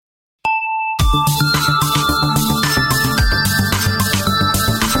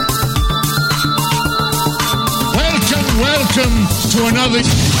Welcome to another...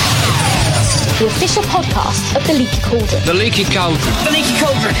 The official podcast of The Leaky Cauldron. The Leaky Cauldron. The Leaky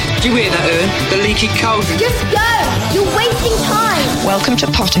Cauldron. Do you hear that, Ern? The Leaky Cauldron. Just go! You're wasting time! Welcome to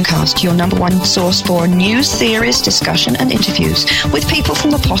Pottercast, your number one source for news, theories, discussion and interviews with people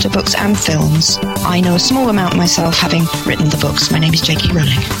from the Potter books and films. I know a small amount myself, having written the books. My name is J.K.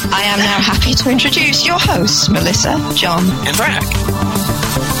 Rowling. I am now happy to introduce your hosts, Melissa, John And Frank.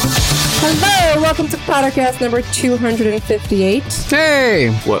 Hello, welcome to Pottercast number 258. Hey!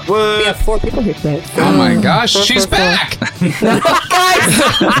 What? We have 4 people here today. Oh my gosh, she's back! Guys!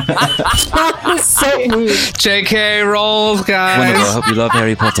 So rude. JK rolls, guys. Wonderful. I hope you love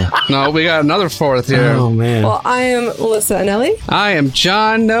Harry Potter. No, we got another 4th here. Oh, man. Well, I am Melissa Anelli. I am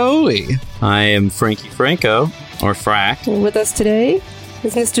John Noe. I am Frankie Franco, or Frack. With us today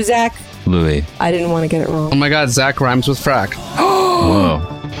is Mr. Zach. Louis. I didn't want to get it Oh wrong. my god, Zach rhymes with frack.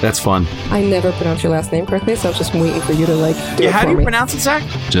 Whoa. That's fun. I never pronounce your last name correctly, so I was just waiting for you to, do it How for do you me. pronounce it, Zach?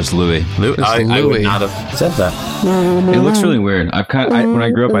 Just Louis. I Louis. would not have said that. It looks really weird. When I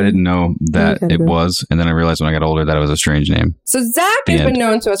grew up, I didn't know that it was, and then I realized when I got older that it was a strange name. So Zach has been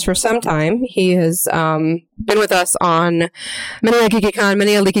known to us for some time. He has been with us on many a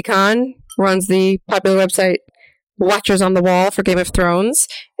LeakyCon, runs the popular website Watchers on the Wall for Game of Thrones,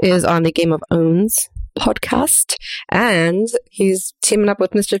 is on the Game of Owns podcast, and he's teaming up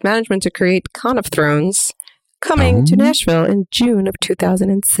with Mischief Management to create Con of Thrones, coming to Nashville in June of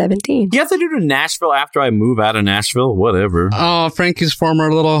 2017. You have to do to Nashville after I move out of Nashville? Whatever. Oh, Frankie's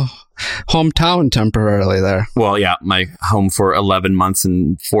former little hometown temporarily there. Well, yeah, my home for 11 months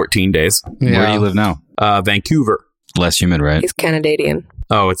and 14 days. Yeah. Where do you live now? Vancouver. Less humid, right? He's Canadian.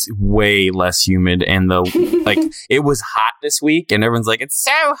 Oh, it's way less humid, and it was hot this week, and everyone's like, "It's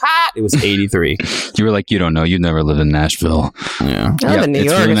so hot." It was 83. You were like, you don't know. You've never lived in Nashville. Yeah, I live in New it's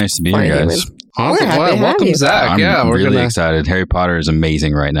York. really nice to be here, guys. Awesome. happy to have Welcome, you. Zach. I'm we're really gonna... excited. Harry Potter is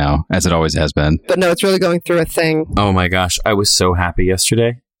amazing right now, as it always has been. But no, it's really going through a thing. Oh my gosh, I was so happy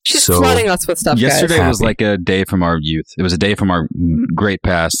yesterday. She's So flooding us with stuff, Yesterday guys. was like a day from our youth. It was a day from our great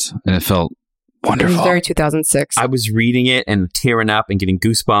past, and it felt It wonderful. was very 2006. I was reading it and tearing up and getting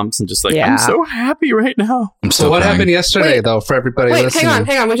goosebumps and just like, Yeah. I'm so happy right now. I'm So so what crying. happened yesterday, Wait. though, for everybody Wait, listening?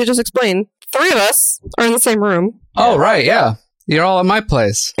 hang on. We should just explain. 3 of us are in the same room. Oh, right, yeah. You're all at my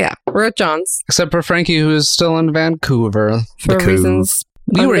place. Yeah, we're at John's Except for Frankie, who is still in Vancouver. for reasons.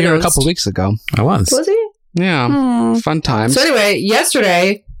 You were here a unbeknownst. couple weeks ago. I was. Was he? Yeah. Fun times. So anyway,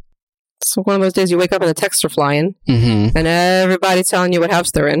 yesterday, it's one of those days you wake up and the texts are flying, Mm-hmm. and everybody's telling you what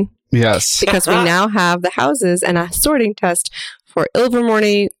house they're in, Yes. because we now have the houses and a sorting test for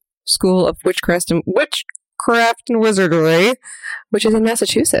Ilvermorny School of Witchcraft and Wizardry, which is in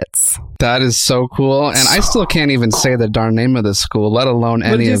Massachusetts. That is so cool. And I still can't even say the darn name of this school, let alone What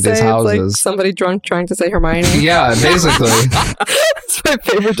did any you of these say? It's like houses. somebody drunk trying to say Hermione. Yeah, basically. That's my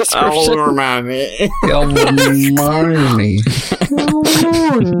favorite description. Marnie.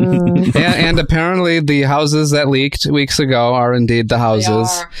 And apparently the houses that leaked weeks ago are indeed the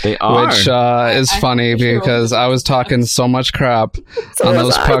houses. They are. Which is funny because I was talking so much crap So on was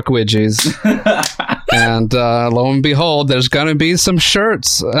those I. puck widgies. And lo and behold, there's going to be some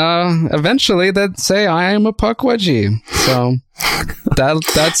shirts eventually that say I am a puck wedgie. So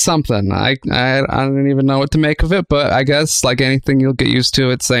that's something. I don't even know what to make of it, but I guess like anything, you'll get used to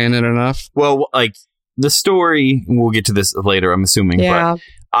it saying it enough. Well, like the story, we'll get to this later, I'm assuming. Yeah. But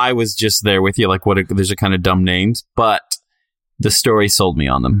I was just there with you, like, there's a kind of dumb names, but the story sold me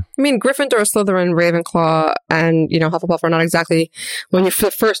on them. I mean, Gryffindor, Slytherin, Ravenclaw, and, Hufflepuff are not exactly, when you, for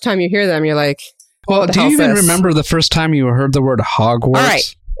the first time you hear them, you're like, Well, what the do you hell's even this? remember the first time you heard the word Hogwarts? All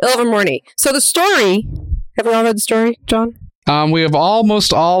right, Ilvermorny. So the story, have we all read the story, John? We have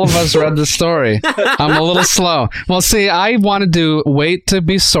almost all of us read the story. I'm a little slow. Well, see, I wanted to wait to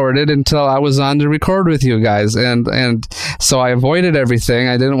be sorted until I was on to record with you guys, and so I avoided everything.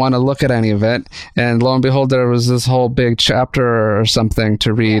 I didn't want to look at any of it, and lo and behold, there was this whole big chapter or something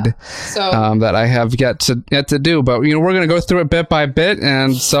to read that I have yet to do. But we're going to go through it bit by bit,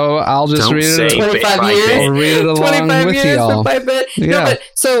 and so I'll just Don't read say it. 25 years. I'll read it along 25 with years, y'all. bit by bit. Yeah. No,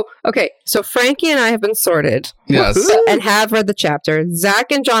 but, so Frankie and I have been sorted. Yes. And have read the chapter.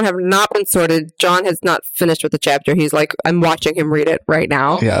 Zach and John have not been sorted. John has not finished with the chapter. He's like, I'm watching him read it right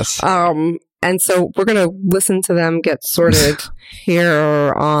now. Yes. And so we're going to listen to them get sorted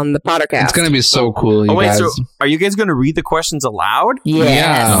here on the podcast. It's going to be so cool, you Oh, wait, guys. so are you guys going to read the questions aloud?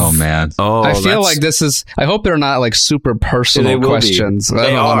 Yes. Oh, man. Oh, I feel like this is. I hope they're not like super They personal will be. questions. I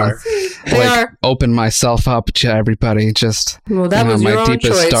They don't wanna, are. They are. open myself up to everybody. Just Well, that was my your own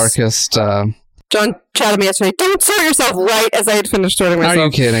deepest, choice. darkest John chatted me yesterday. Don't sort yourself right as I had finished sorting myself. Are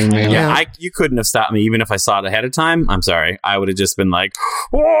you kidding me? Yeah, you couldn't have stopped me even if I saw it ahead of time. I'm sorry. I would have just been like,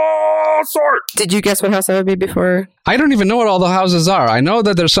 "Whoa, sort!" Did you guess what house I would be before? I don't even know what all the houses are. I know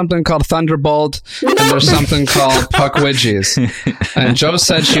that there's something called Thunderbolt and there's something called Puckwidgies. And Joe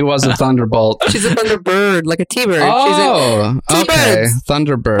said she was a Thunderbolt. She's a Thunderbird, like a T-bird. Oh, She's okay.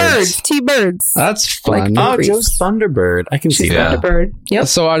 Thunderbirds. Birds, T-birds. That's fun. Like- Oh, Joe's Thunderbird. I can see She's that. Thunderbird. Yep.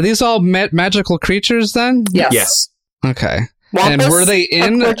 So are these all magical creatures then? Yes. Yes. Okay. Wampus, and were they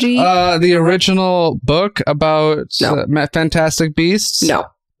in Puckwidgie? the original book about No. Fantastic Beasts? No.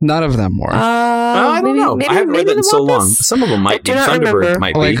 None of them were. I don't know. I haven't read that in so long. Some of them might be. do not Thunderbird remember.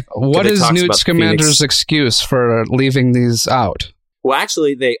 might be. Like, what It is talks Newt about the Scamander's Phoenix. excuse for leaving these out? Well,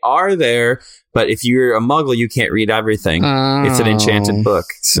 actually, they are there, but if you're a muggle, you can't read everything. It's an enchanted book.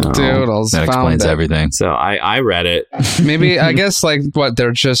 So, Doodles. That found explains it. everything. so I read it. Maybe, I guess, like, what,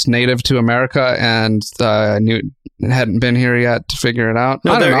 they're just native to America and Newt hadn't been here yet to figure it out?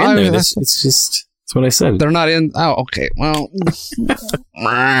 No, I don't they're know. in I there. mean, It's just that's what I said. they're not in. Oh, okay. Well.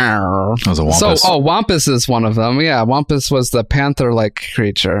 That was a wampus. So, Wampus is one of them. Yeah, Wampus was the panther-like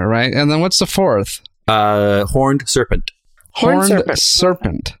creature, right? And then what's the fourth? Horned serpent. Horned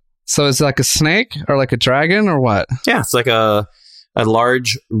serpent. So is it like a snake or like a dragon or what? Yeah, it's like a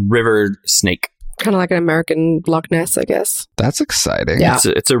large river snake. Kind of like an American Loch Ness, I guess. That's exciting. Yeah.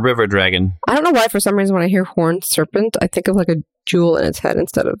 It's a river dragon. I don't know why, for some reason, when I hear horned serpent, I think of like a jewel in its head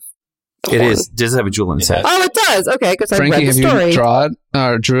instead of a It horn. is. Does have a jewel in its head. Oh, it does. Okay, because I Frankie, read the have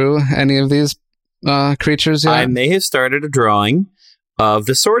story. you drew any of these creatures yet? I may have started a drawing of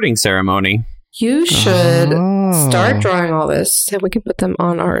the sorting ceremony. You should Oh. start drawing all this, and we can put them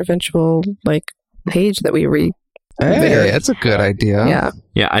on our eventual page that we read. Hey, that's a good idea. Yeah.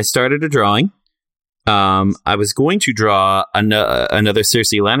 Yeah, I started a drawing. I was going to draw another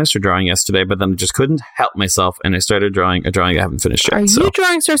Cersei Lannister drawing yesterday, but then just couldn't help myself, and I started drawing a drawing I haven't finished yet. Are so. you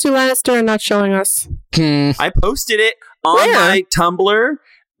drawing Cersei Lannister and not showing us? I posted it on Where? my Tumblr,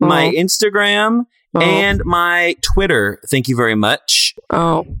 my Oh. Instagram, Oh. and my Twitter. Thank you very much.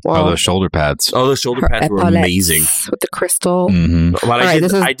 Oh, well. Oh, those shoulder pads. Oh, those shoulder her pads were epaulets amazing. with the crystal. Mm-hmm. Well, All right,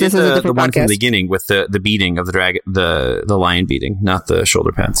 this is- I did this is a the different one from podcast. the beginning with the beating of the dragon, the lion beating, not the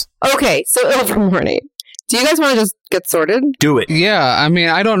shoulder pads. Okay, so Ilvermorny. Do you guys want to just get sorted? Do it. Yeah, I mean,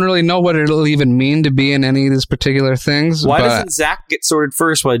 I don't really know what it'll even mean to be in any of these particular things. Why but doesn't Zach get sorted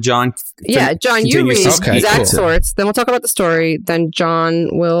first while John? Yeah, John, you read. continues to Okay, Zach cool. sorts. Then we'll talk about the story. Then John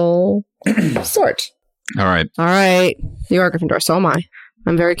will sort. All right. All right. You are Gryffindor. So am I.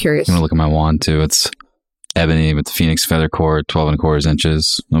 I'm very curious. I'm going to look at my wand, too. It's ebony with the phoenix feather cord, 12 1/4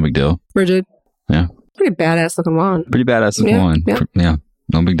 inches. No big deal. Rigid. Yeah. Pretty badass looking wand. Pretty badass looking Yeah, one. yeah. Yeah.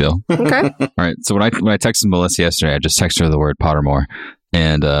 No big deal. Okay. All right. So when I texted Melissa yesterday, I just texted her the word Pottermore,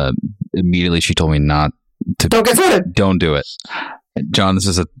 and immediately she told me not to. Don't get sorted. Don't do it, John. This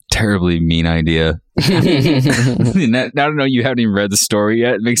is a terribly mean idea. Now to know you haven't even read the story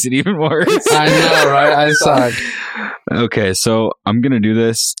yet makes it even worse. I know, right? I suck. Okay, so I'm gonna do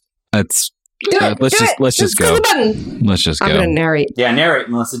this. Let's Do it. let's do just it. let's just press go. the button. Let's just I'm go. going to narrate. Yeah, narrate,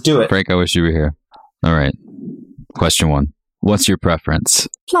 Melissa. Do it. Frank, I wish you were here. All right. Question 1. What's your preference?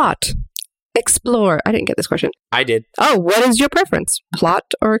 Plot. Explore. I didn't get this question. I did. Oh, what is your preference?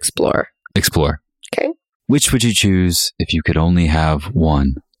 Plot or explore? Explore. Okay. Which would you choose if you could only have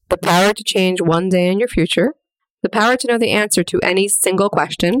one? The power to change one day in your future. The power to know the answer to any single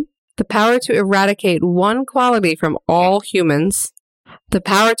question. The power to eradicate one quality from all humans. The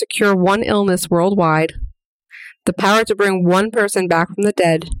power to cure one illness worldwide. The power to bring one person back from the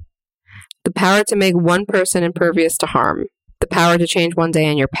dead. The power to make one person impervious to harm. The power to change one day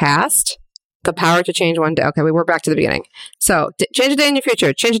in your past. The power to change one day. Okay, we're back to the beginning. So, change a day in your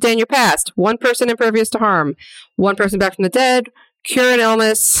future. Change a day in your past. One person impervious to harm. One person back from the dead. Cure an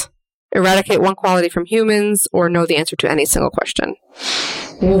illness. Eradicate one quality from humans. Or know the answer to any single question.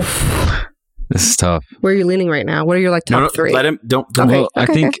 Oof. This is tough. Where are you leaning right now? What are your top three? Let him. Don't. Okay. Well, I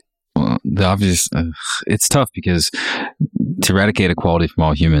think the obvious. It's tough because to eradicate equality from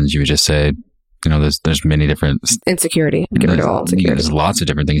all humans, you would just say, there's many different. Insecurity. Get rid of all insecurity. There's lots of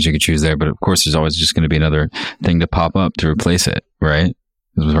different things you could choose there, but of course, there's always just going to be another thing to pop up to replace it, right?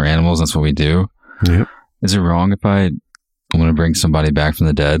 Because we're animals, that's what we do. Yep. Is it wrong if I want to bring somebody back from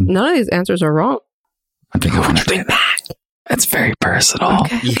the dead? None of these answers are wrong. I think I want to bring back. That's very personal.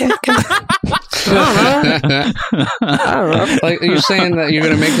 Okay. I don't know. Like, are you saying that you're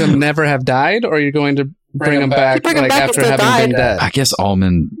going to make them never have died, or you're going to bring them back Bring 'em like back after if they having died. been dead? I guess all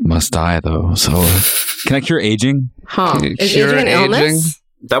men must die, though. So, can I cure aging? Huh. Is Cure aging an illness?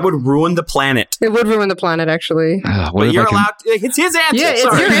 That would ruin the planet. It would ruin the planet, actually. But you're allowed. It's his answer. Yeah, it's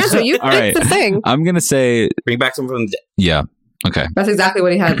your answer. You picked the thing. I'm going to say... Bring back someone from the dead. Yeah. Okay. That's exactly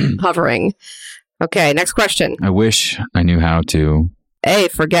what he had hovering. Okay, next question. I wish I knew how to... A,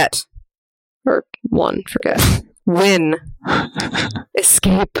 forget. Or 1, forget. Win.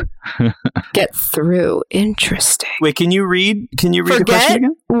 Escape. Get through. Interesting. Wait, can you read the question Forget,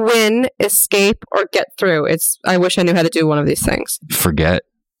 again? win, escape, or get through. I wish I knew how to do one of these things. Forget.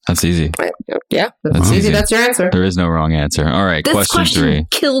 That's easy. Yeah, that's easy. That's your answer. There is no wrong answer. All right, This question 3.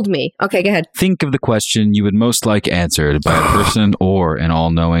 killed me. Okay, go ahead. Think of the question you would most like answered by a person or an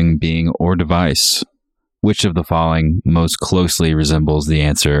all-knowing being or device. Which of the following most closely resembles the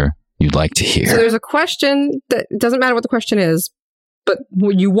answer you'd like to hear? So there's a question that doesn't matter what the question is, but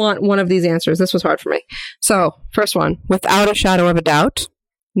you want one of these answers. This was hard for me. So, first one, without a shadow of a doubt,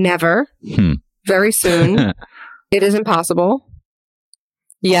 never, very soon, it is impossible,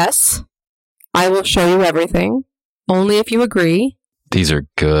 yes, I will show you everything, only if you agree. These are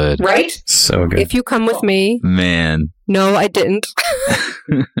good. Right? So good. If you come with me. Man. No, I didn't.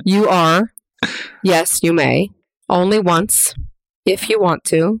 You are. Yes, you may. Only once. If you want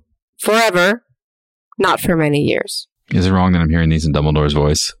to. Forever. Not for many years. Is it wrong that I'm hearing these in Dumbledore's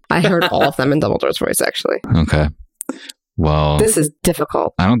voice? I heard all of them in Dumbledore's voice, actually. Okay. Well, this is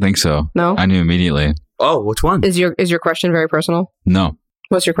difficult. I don't think so. No? I knew immediately. Oh, which one? Is your question very personal? No.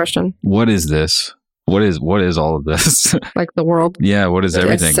 What's your question? What is this? What is all of this? Like the world? Yeah, what is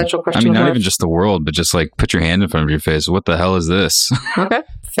everything? Essential question. I mean, of not life. even just the world, but just like put your hand in front of your face. What the hell is this? Okay,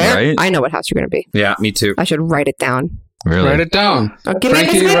 fair. Right? I know what house you're going to be. Yeah, me too. I should write it down. Really? Write it down. Oh, give me a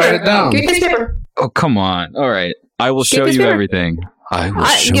Frankie, piece of paper. write it down. Give me a piece of paper. Oh, come on. All right. I will show piece you of paper. everything. I will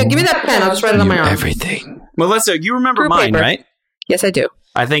show Give me that pen. I'll just write it on you my arm. everything. Melissa, you remember Group mine, paper. right? Yes, I do.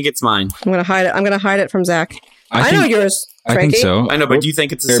 I think it's mine. I'm going to hide it. I'm going to hide it from Zach. I know think- yours, I Frankie. think so. I know, but do you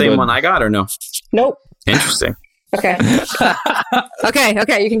think it's the Here, same bud. one I got or no? Nope. Interesting. Okay.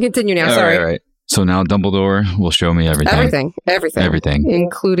 Okay. You can continue now. All Sorry. right, all right. So now Dumbledore will show me everything. Everything.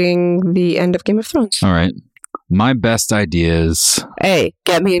 Including the end of Game of Thrones. All right. My best ideas. A,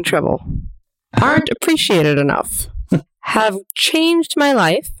 get me in trouble. Aren't appreciated enough. Have changed my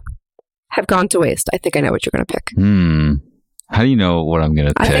life. Have gone to waste. I think I know what you're going to pick. How do you know what I'm going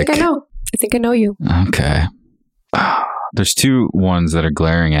to pick? I think I know you. Okay. There's 2 ones that are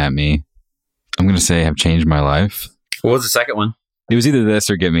glaring at me. I'm going to say have changed my life. What was the second one? It was either this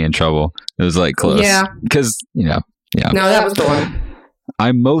or get me in trouble. It was like close. Yeah. Because, yeah. No, that was the one.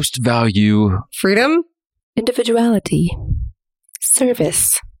 I most value... Freedom, individuality,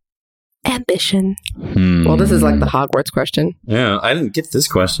 service, ambition. Well, this is like the Hogwarts question. Yeah, I didn't get this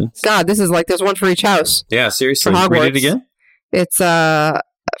question. God, this is like there's one for each house. Yeah, seriously. For Hogwarts. Read it again? It's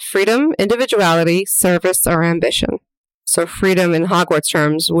freedom, individuality, service, or ambition. So freedom in Hogwarts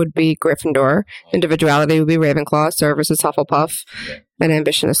terms would be Gryffindor, individuality would be Ravenclaw, service is Hufflepuff, and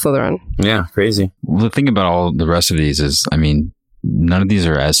ambition is Slytherin. Yeah, crazy. Well, the thing about all the rest of these is, I mean, none of these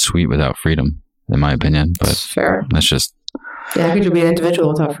are as sweet without freedom, in my opinion. But That's fair. that's just... Yeah, how could you be an individual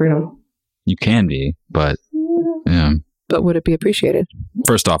without freedom? You can be, but... Yeah. But would it be appreciated?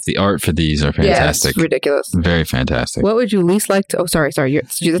 First off, the art for these are fantastic. Yeah, it's ridiculous. Very fantastic. What would you least like to... Oh, sorry.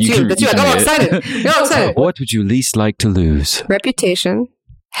 That's you. You That's you. I can got all read it. excited. You're all excited. What would you least like to lose? Reputation,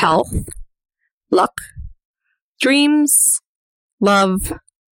 health, luck, dreams, love,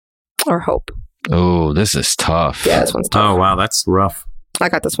 or hope. Oh, this is tough. Yeah, this one's tough. Oh, wow, that's rough. I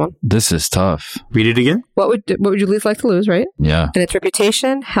got this one. This is tough. Read it again? What would you least like to lose, right? Yeah. And it's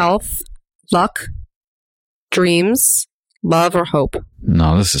reputation, health, luck, dreams, love, or hope.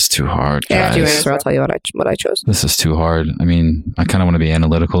 No, this is too hard, guys. After you answer, I'll tell you what I chose. This is too hard. I mean, I kind of want to be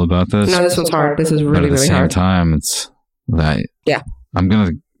analytical about this. No, this one's hard. This is but really, at the really same hard. time, it's that. Yeah. I'm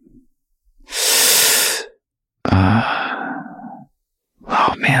gonna.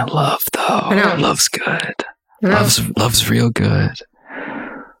 Oh man, love though. I know. Love's good. I know. Love's real good.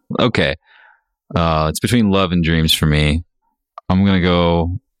 Okay. It's between love and dreams for me. I'm gonna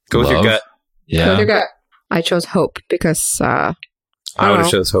go. Go with your love. gut. Yeah. Go with your gut. I chose hope because I don't would know.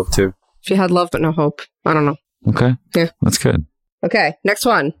 have chose hope too. if you had love but no hope, I don't know. Okay. Yeah. That's good. Okay, next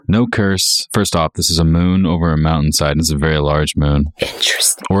one. No curse. First off, this is a moon over a mountainside. It's a very large moon.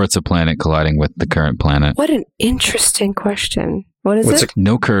 Interesting. Or it's a planet colliding with the current planet. What an interesting question. What is What's it?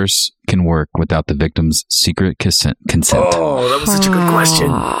 No curse can work without the victim's secret consent. Oh, that was such a good question.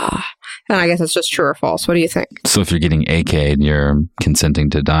 And I guess it's just true or false. What do you think? So if you're getting AK'd, you're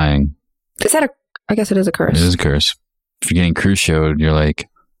consenting to dying. Is that a... I guess it is a curse. It is a curse. If you're getting cruciated, you're like,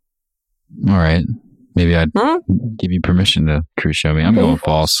 all right, Maybe I'd give you permission to cruise show me. I'm going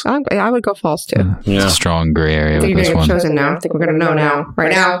false. I would go false too. It's a strong gray area I think with you're this going to one. get chosen now. I think we're going to know now.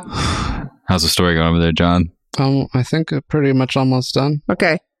 Right now. How's the story going over there, John? I think pretty much almost done.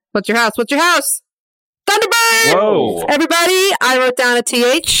 Okay. What's your house? Thunderbird! Whoa. Everybody, I wrote down a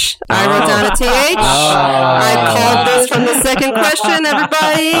TH. I called this from the second question,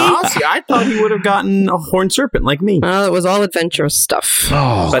 everybody. See, I thought he would have gotten a horned serpent like me. Well, it was all adventurous stuff.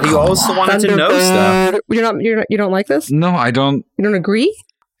 Oh, But he also wanted to know stuff. You don't like this? No, I don't. You don't agree?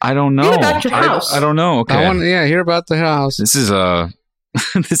 I don't know. Get about your house. I don't know. Okay. I want to hear about the house. This is a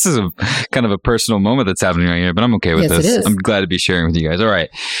kind of a personal moment that's happening right here, but I'm okay with Yes, this. it is. I'm glad to be sharing with you guys. All right.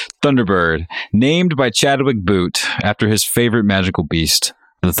 Thunderbird, named by Chadwick Boot after his favorite magical beast,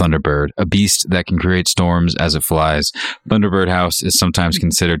 the Thunderbird, a beast that can create storms as it flies. Thunderbird House is sometimes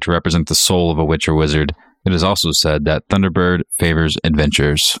considered to represent the soul of a witch or wizard. It is also said that Thunderbird favors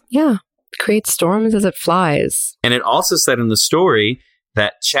adventures. Yeah. Creates storms as it flies. And it also said in the story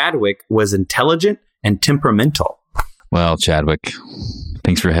that Chadwick was intelligent and temperamental. Well, Chadwick,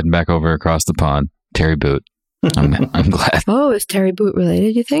 thanks for heading back over across the pond. Terry Boot. I'm glad. Oh, is Terry Boot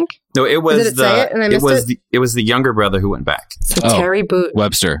related, you think? No, it was Did it say it and I missed it? it was the younger brother who went back. So Oh. Terry Boot.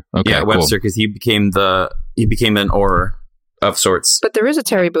 Webster. Okay, Yeah, cool. Webster, because he became an Auror of sorts. But there is a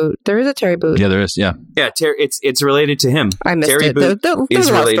Terry Boot. Yeah, there is. Yeah. Yeah, it's related to him. I missed Terry it. Boot There's is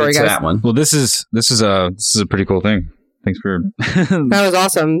a lot of related story, to guys. that one. Well, this is a pretty cool thing. Thanks for. That was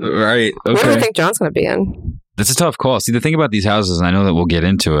awesome. Right. What do you Okay. think John's going to be in? That's a tough call. See, the thing about these houses, and I know that we'll get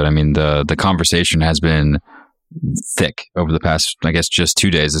into it. I mean, the conversation has been thick over the past, I guess, just 2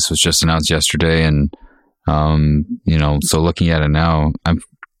 days. This was just announced yesterday, and so looking at it now, I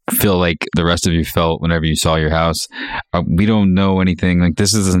feel like the rest of you felt whenever you saw your house. We don't know anything. Like,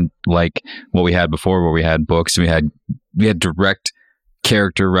 this isn't like what we had before, where we had books. We had direct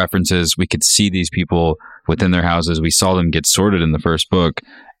character references. We could see these people within their houses. We saw them get sorted in the first book.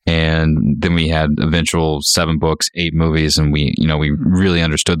 And then we had eventual 7 books, 8 movies, and we really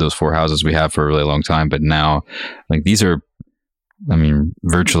understood those 4 houses we have for a really long time. But now, like, these are,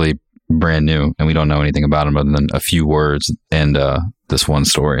 virtually brand new, and we don't know anything about them other than a few words and this one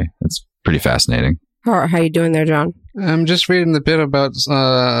story. It's pretty fascinating. How you doing there, John? I'm just reading the bit about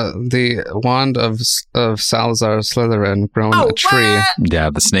the wand of Salazar Slytherin growing a tree. Yeah,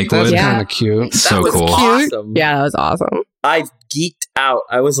 the snake That's wood. Yeah. kind of cute. So was cool. awesome. Yeah, that was awesome. I geeked out.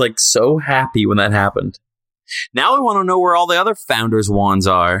 I was like so happy when that happened. Now I want to know where all the other founders' wands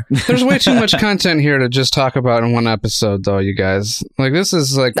are. There's way too much content here to just talk about in one episode, though, you guys. Like, this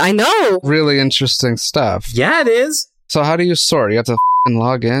is like I know. really interesting stuff. Yeah, it is. So how do you sort? You have to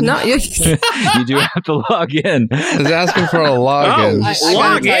log in? No, you. You do have to log in. It's asking for a login.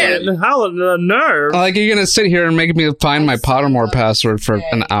 Log in. How the nerve? Like, you're going to sit here and make me find my Pottermore password for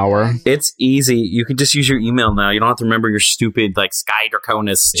an hour. It's easy. You can just use your email now. You don't have to remember your stupid like Sky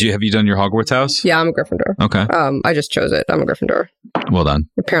Draconis. Have you done your Hogwarts house? Yeah, I'm a Gryffindor. Okay. I just chose it. I'm a Gryffindor. Well done.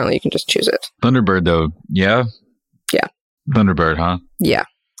 Apparently, you can just choose it. Thunderbird, though. Yeah? Yeah. Thunderbird, huh? Yeah.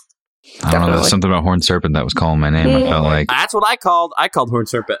 I don't know. Definitely. There's something about Horned Serpent that was calling my name. I felt like That's what I called. I called Horned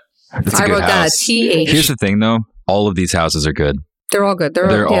Serpent. it's a I good wrote down a house. TH. Here's the thing, though. All of these houses are good. They're all good.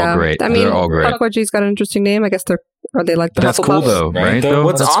 They're all great. I mean, They're all great. Puckwudgie's got an interesting name. I guess are they like the That's cool, Hufflepuffs? though, right? Though?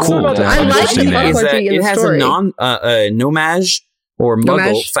 What's That's awesome cool. about to that have an I like interesting the name. is that Puckwudgie in it the has story. a nomage or muggle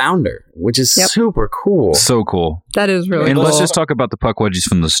Nomage. founder, which is Yep. super cool. So cool. That is really And cool. let's just talk about the Puckwudgies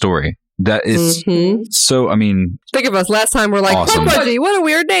from the story. That is Mhm. so, Think of us. Last time we're like, Awesome. Puckwudgie, what a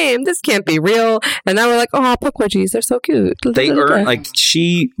weird name. This can't be real. And now we're like, oh, Puckwudgies, they're so cute. They earn like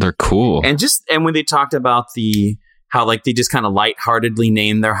they're cool. and when they talked about how like they just kind of lightheartedly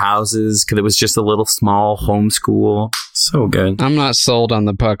named their houses because it was just a little small homeschool. So good. I'm not sold on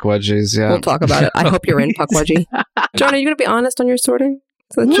the Puckwudgies yet. We'll talk about it. I hope you're in Puckwudgie. John, are you going to be honest on your sorting?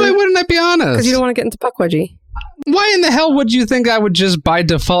 Why wouldn't I be honest? Because you don't want to get into Puckwudgie. Why in the hell would you think I would just by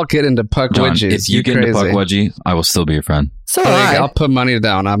default get into John, Puckwudgies? if you get into Puckwudgie, I will still be your friend. So I'll put money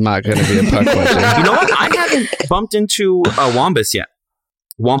down. I'm not going to be a Puckwudgie. You know what? I haven't bumped into a Wampus yet.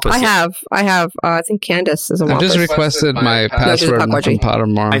 I have. I think Candace is a I've Wampus. just requested my password from Puckwudgie.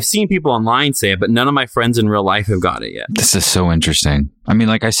 Pottermore. I've seen people online say it, but none of my friends in real life have got it yet. This is so interesting. I mean,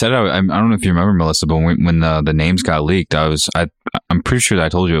 like I said, I don't know if you remember, Melissa, but when the names got leaked, I'm pretty sure that I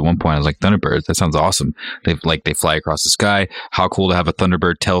told you at one point, I was like, Thunderbirds, that sounds awesome. They fly across the sky. How cool to have a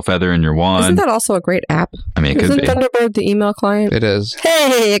Thunderbird tail feather in your wand. Isn't that also a great app? I mean, it could Isn't be. Thunderbird the email client? It is.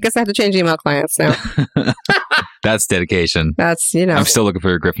 Hey, I guess I have to change email clients now. That's dedication. That's, I'm still looking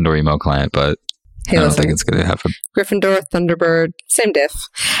for a Gryffindor email client, but Hey, I don't listen. think it's going to happen. Gryffindor, Thunderbird, same diff.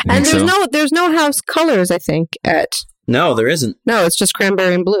 You And think so? there's no house colors, I think, at No, there isn't. No, it's just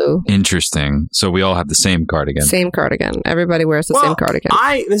cranberry and blue. Interesting. So we all have the same cardigan. Same cardigan. Everybody wears the same cardigan.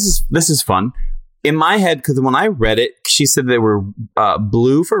 This is fun. In my head, because when I read it, she said they were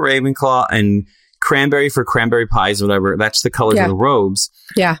blue for Ravenclaw and cranberry for cranberry pies or whatever. That's the colors of the robes.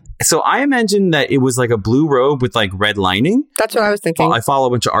 Yeah. So I imagined that it was like a blue robe with like red lining. That's what I was thinking. I follow a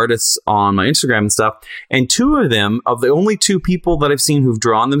bunch of artists on my Instagram and stuff. And two of them, of the only two people that I've seen who've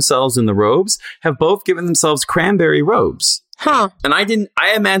drawn themselves in the robes, have both given themselves cranberry robes. Huh. And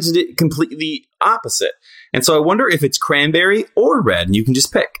I imagined it completely opposite. And so I wonder if it's cranberry or red, and you can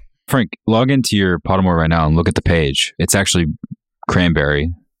just pick. Frank, log into your Pottermore right now and look at the page. It's actually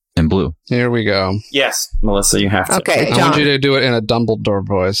cranberry and blue. Here we go. Yes, Melissa, you have to. Okay, I John. want you to do it in a Dumbledore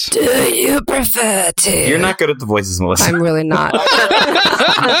voice. Do you prefer to? You're not good at the voices, Melissa. I'm really not.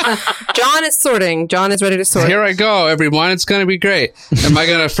 John is sorting. John is ready to sort. Here I go, everyone. It's going to be great. Am I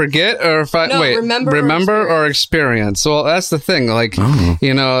going to forget or if I No, wait? remember or experience? Well, that's the thing. Like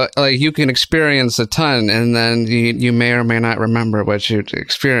you know, like you can experience a ton, and then you may or may not remember what you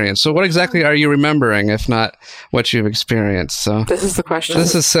experienced. So, what exactly are you remembering, if not what you've experienced? So, This is the question.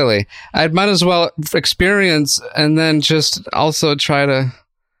 this is silly. I might as well experience and then just also try to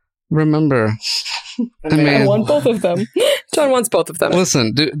remember. I mean, I want both of them. John wants both of them.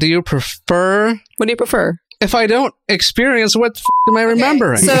 listen. Do you prefer? What do you prefer? If I don't experience, what the am I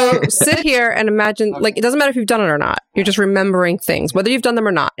remembering? So sit here and imagine, like, it doesn't matter if you've done it or not. You're just remembering things, whether you've done them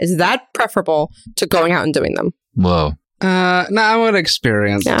or not. Is that preferable to going out and doing them? Whoa. No, I would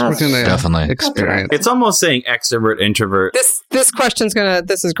experience. Yeah, We're gonna definitely. experience. It's almost saying extrovert, introvert. This question's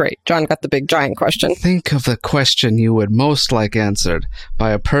this is great. John got the big giant question. Think of the question you would most like answered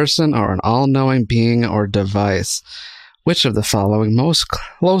by a person or an all-knowing being or device. Which of the following most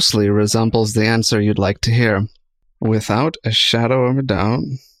closely resembles the answer you'd like to hear? Without a shadow of a doubt,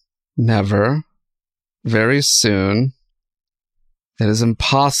 never, very soon, it is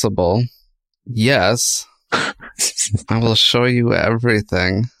impossible, yes, I will show you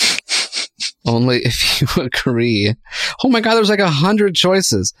everything. Only if you agree. Oh my God, there's like 100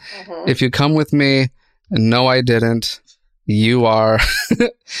 choices. If you come with me, no, I didn't. You are.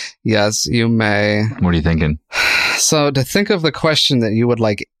 Yes, you may. What are you thinking? So to think of the question that you would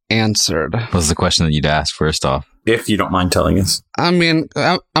like answered. What's the question that you'd ask first off? If you don't mind telling us. I mean,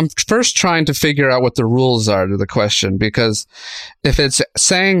 I'm first trying to figure out what the rules are to the question, because if it's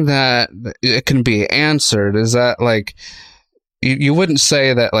saying that it can be answered, is that like, you wouldn't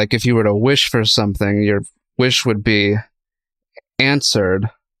say that like if you were to wish for something, your wish would be answered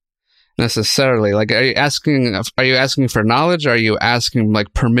necessarily. Like, are you asking for knowledge? Or are you asking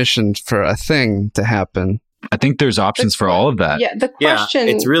like permission for a thing to happen? I think there's options for all of that. Yeah, the question.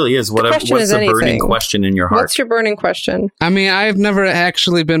 Yeah, it really is. What's the burning question in your heart? What's your burning question? I mean, I've never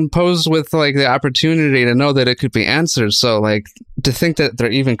actually been posed with like the opportunity to know that it could be answered. So like to think that there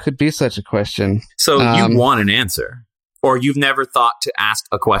even could be such a question. So you want an answer, or you've never thought to ask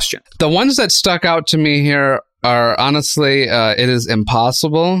a question? The ones that stuck out to me here are honestly, it is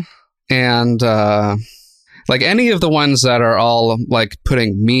impossible. And like any of the ones that are all like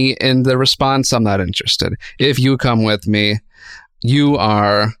putting me in the response, I'm not interested. If you come with me, you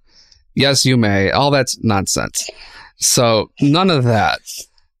are, yes, you may. All that's nonsense. So none of that.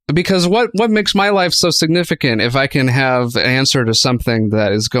 Because what makes my life so significant if I can have an answer to something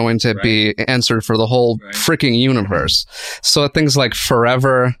that is going to be answered for the whole freaking universe? So things like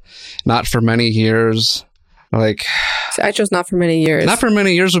forever, not for many years. Like, See, I chose not for many years. not for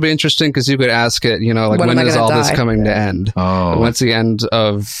many years would be interesting because you could ask it, you know, like when am I is gonna all this die? coming to end? Oh. When's the end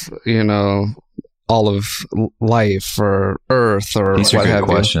of, you know, all of life or Earth or These are what good have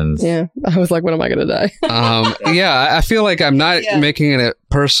questions. Yeah, I was like, when am I going to die? you? Yeah, I feel like I'm not making it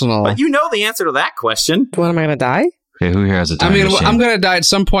personal. But you know the answer to that question. When am I going to die? Okay, who here has a I time mean, machine? I'm going to die at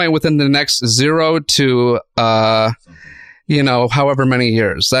some point within the next 0 to, you know, however many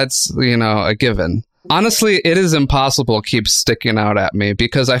years. That's, you know, a given. Honestly, it is impossible keeps sticking out at me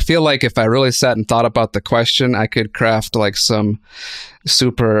because I feel like if I really sat and thought about the question, I could craft like some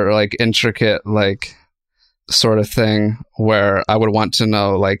super like intricate like sort of thing where I would want to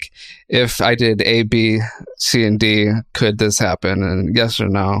know like if I did A, B, C, and D, could this happen? And yes or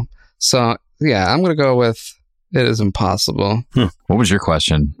no. So yeah, I'm going to go with it is impossible. What was your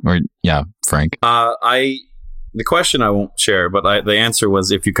question? Or yeah, Frank. The question I won't share, but the answer was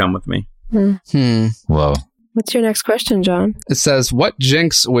if you come with me. Whoa. What's your next question, John? It says, what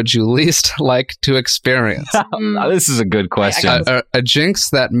jinx would you least like to experience? This is a good question. A jinx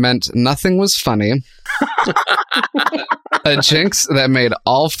that meant nothing was funny. A jinx that made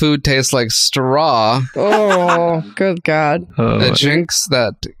all food taste like straw. Oh, good God. A jinx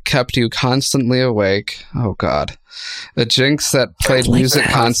that kept you constantly awake. Oh, God. A jinx that played music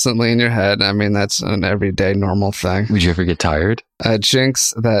constantly in your head. I mean, that's an everyday normal thing. Would you ever get tired? A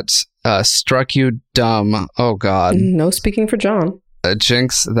jinx that struck you dumb. Oh, God. No speaking for John. A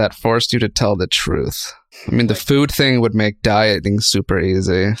jinx that forced you to tell the truth. I mean, the food thing would make dieting super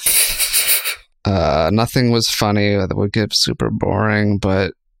easy. Nothing was funny. That would get super boring,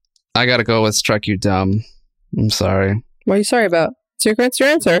 but I gotta go with struck you dumb. I'm sorry. What are you sorry about? It's your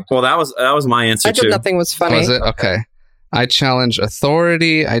answer. Well, that was my answer I too. did nothing was funny. Was it? Okay. I challenge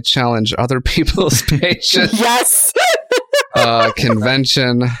authority. I challenge other people's patience. Yes.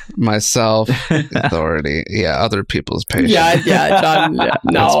 Convention, myself, authority. Yeah, other people's patience. Yeah, John. Yeah. Let's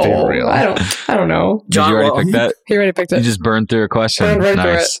be No, real. I don't know. Did you already pick that? He already picked it. You just burned through a question. Burned right through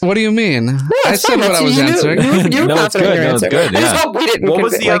Nice. What do you mean? No, I it's said fine. what I was You knew- answering. You were No, it's confident in good. your No, it's answer. good, I just yeah. hope we didn't. What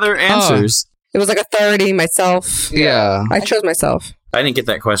was the other answers? It was like authority, myself. Yeah. I chose myself. I didn't get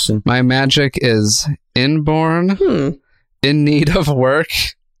that question. My magic is inborn, in need of work,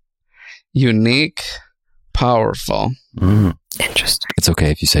 unique, powerful. Interesting. It's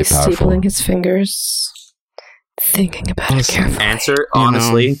okay if you say He's powerful. stapling his fingers, thinking about it carefully. Answer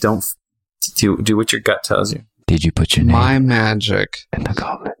honestly. Don't do what your gut tells you. Did you put your name My magic. in the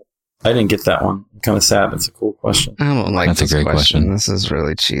comment? I didn't get that one. I'm kind of sad. It's a cool question. I don't like That's a this great question. This is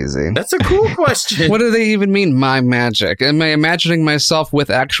really cheesy. That's a cool question. What do they even mean, my magic? Am I imagining myself with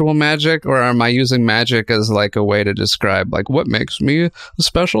actual magic, or am I using magic as like a way to describe like what makes me a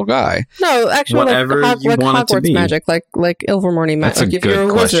special guy? No, actually, Whatever like, you like want it to Hogwarts be. magic, like Ilvermorny magic. That's a Like if you're good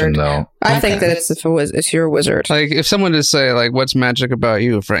a question, wizard, though. I think that if you're a wizard. Like if someone just say like, what's magic about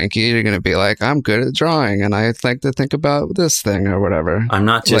you, Frankie? You're going to be like, I'm good at drawing and I like to think about this thing or whatever. I'm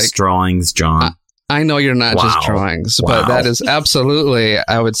not just Like, drawings, John. I know you're not just drawings, but that is absolutely,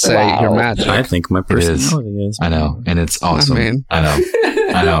 I would say, your magic. I think my personality is. I know, and it's awesome. I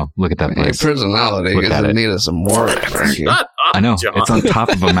know. Look at that Your place. personality Look is at in it. need of some work, Frankie. I know. John. It's on top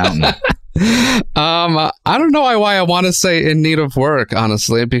of a mountain. I don't know why I want to say in need of work,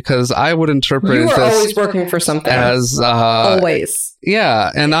 honestly, because I would interpret You are this always working for something. as Always.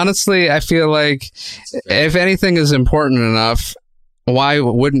 yeah, and honestly, I feel like if anything is important enough, why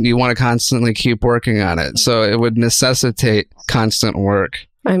wouldn't you want to constantly keep working on it? So it would necessitate constant work.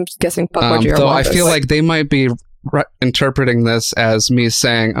 I'm guessing Puckwood Though I feel like they might be interpreting this as me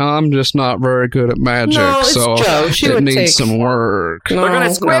saying, oh, I'm just not very good at magic, No, it's so Jo. She it would needs take- some work. No, We're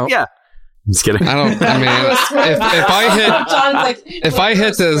gonna squib no. ya. I'm just kidding. I don't. I mean, if I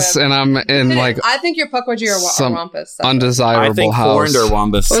hit this and I'm in like I think you're Puckwood or some Wampus. undesirable I think house, Horned or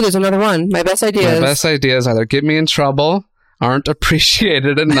Wombus. Oh, there's another one. My best my ideas. best ideas either get me in trouble, aren't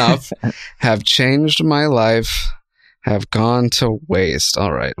appreciated enough, have changed my life, have gone to waste.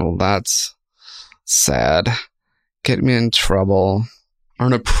 All right, well that's sad. Get me in trouble,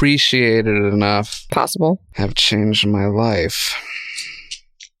 aren't appreciated enough, Possible. have changed my life.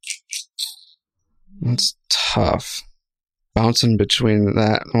 It's tough. Bouncing between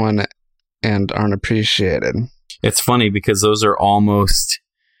that one and aren't appreciated. It's funny because those are almost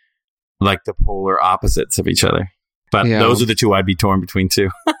like the polar opposites of each other. But Yeah. those are the two I'd be torn between too.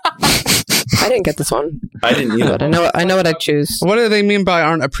 I didn't get this one, I didn't either. but I know what I'd choose. What do they mean by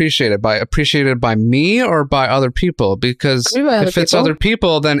aren't appreciated? By appreciated by me or by other people? Because Maybe by other if it's people. other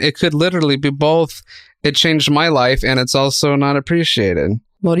people, then it could literally be both. It changed my life and it's also not appreciated.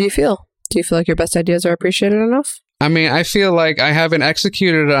 What do you feel? Do you feel like your best ideas are appreciated enough? I mean, I feel like I haven't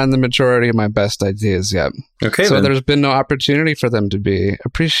executed on the majority of my best ideas yet. Okay, So then. there's been no opportunity for them to be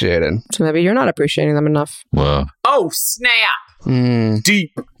appreciated. So maybe you're not appreciating them enough. Whoa. Oh, snap!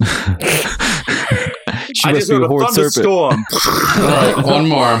 Deep. She I must just be heard a a horde serpent. thunderstorm. All right, one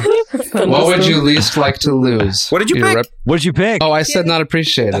more. What would you least like to lose? What did you pick? What did you pick? Oh, I said not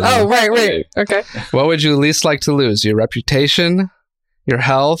appreciated. Oh, right. Okay. What would you least like to lose? Your reputation, your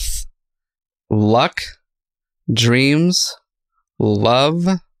health, luck, dreams, love,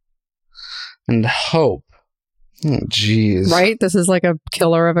 and hope. Oh, jeez. Right? This is like a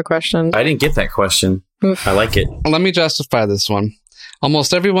killer of a question. I didn't get that question. Oof. I like it. Let me justify this one.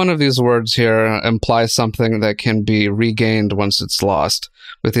 Almost every one of these words here implies something that can be regained once it's lost,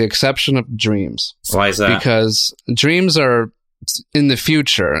 with the exception of dreams. Why is that? Because dreams are in the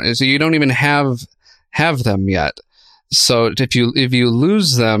future, so you don't even have them yet. So if you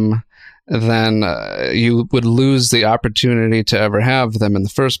lose them, then you would lose the opportunity to ever have them in the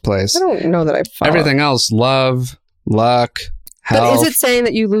first place. I don't know that I follow. Everything else, love, luck, health, but is it saying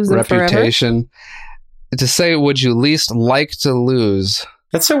that you lose them reputation? To say, would you least like to lose?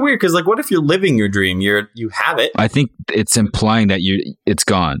 That's so weird because, like, what if you're living your dream? You have it. I think it's implying that it's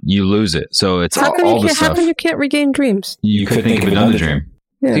gone. You lose it. So it's all the stuff. How come you can't regain dreams? You could think of another dream.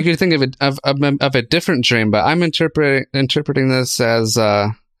 Yeah. You could think of a different dream, but I'm interpreting this as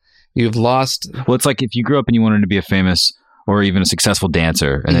you've lost. Well, it's like if you grew up and you wanted to be a famous or even a successful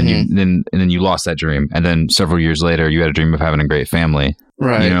dancer, and then you lost that dream, and then several years later you had a dream of having a great family,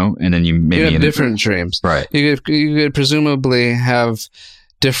 right? You know, and then you have different dreams, right? You could presumably have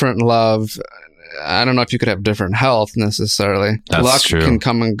different love. I don't know if you could have different health necessarily. That's luck true. can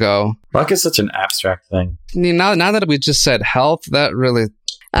come and go. Luck is such an abstract thing. Now that we just said health, that really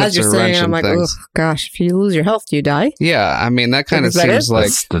as you're saying, I'm like, oh gosh, if you lose your health, do you die? Yeah, I mean that kind of seems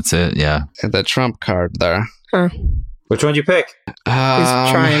like that's it. Yeah, the trump card there. Huh. Which one did you pick? He's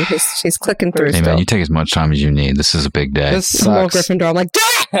trying. He's clicking through. Hey man, you take as much time as you need. This is a big day. This sucks. Gryffindor. I'm like,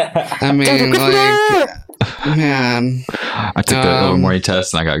 I mean, like, man. I took the Overmorning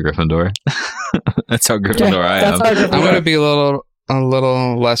test and I got Gryffindor. That's how Gryffindor I am. I'm going to be a little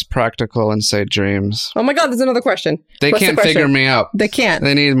less practical and say dreams. Oh my God, there's another question. They can't figure me out. They can't.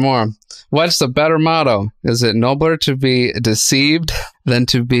 They need more. What's the better motto? Is it nobler to be deceived than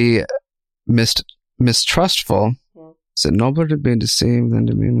to be mistrustful? Is it nobler to be deceived than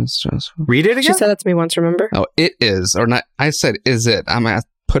to be mistrustful? Read it again? She said that to me once, remember? Oh, it is. Or not. I said, is it? I'm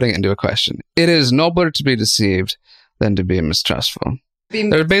putting it into a question. It is nobler to be deceived than to be mistrustful.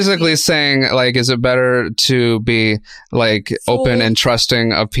 They're basically saying, like, is it better to be, like, open and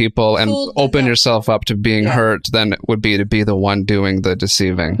trusting of people and open yourself up to being hurt than it would be to be the one doing the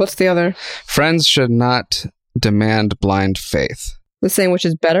deceiving? What's the other? Friends should not demand blind faith. The saying which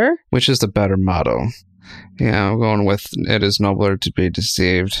is better? Which is the better motto. Yeah, I'm going with it is nobler to be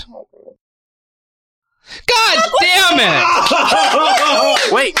deceived. God damn it!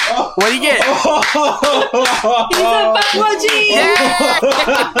 Wait, what do you get? He's a Pukwudgie! Yeah!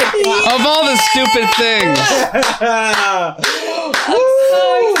 Of all the stupid things. I'm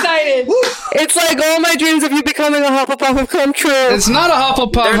so excited. It's like all my dreams of you becoming a Hufflepuff have come true. It's not a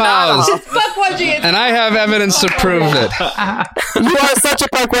Hufflepuff house. It's Pukwudgie. And I have evidence to prove it. You are such a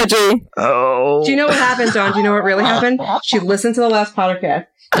Pukwudgie. Oh. Do you know what happened, John? Do you know what really happened? She listened to the last podcast.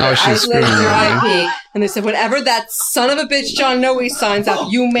 Oh, she's screaming at me. And they said, whenever that son of a bitch John Noe signs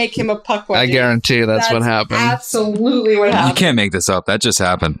up, you make him a Pukwudgie. I guarantee that's what happened. Absolutely what happened. You can't make this up. That just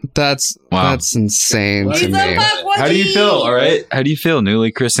happened. That's insane to me. How do you feel? All right. How do you feel,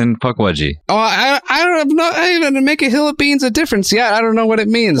 newly christened Pukwudgie? Oh, I don't know. I didn't make a hill of beans a difference yet. I don't know what it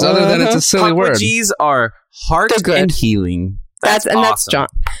means other than it's a silly word. Pukwudgies are heart and healing. That's awesome. That's John.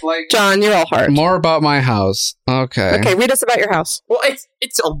 Like, John, you're all heart. More about my house. Okay. Okay, read us about your house. Well,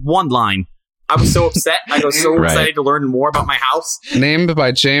 it's a one line. I was so upset. I was so excited to learn more about my house. Named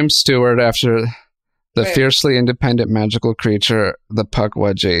by James Stewart after the fiercely independent magical creature, the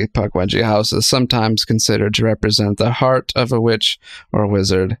Pukwudgie. Pukwudgie house is sometimes considered to represent the heart of a witch or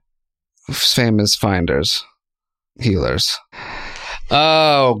wizard. Famous finders. Healers.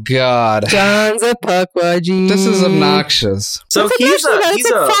 Oh, God. John's a Pukwudgie. This is obnoxious. So he's a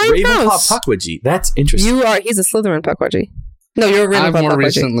Ravenclaw Pukwudgie. That's interesting. He's a Slytherin Pukwudgie. No, you're a Ravenclaw I've more Pukwudgie.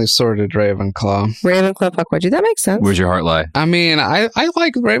 recently sorted Ravenclaw. Ravenclaw Pukwudgie. That makes sense. Where's your heart lie? I mean, I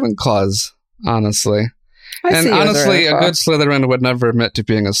like Ravenclaws, honestly. And honestly, a good Slytherin would never admit to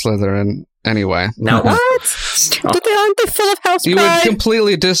being a Slytherin anyway. No. What? Aren't they full of house pride? You would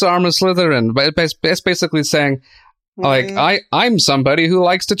completely disarm a Slytherin. But it's basically saying, like, I'm somebody who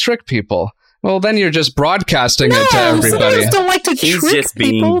likes to trick people. Well, then you're just broadcasting it to everybody. Slytherins don't like to trick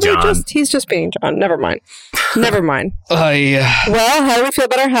people. He's just being John. Never mind. Yeah. Well, how do we feel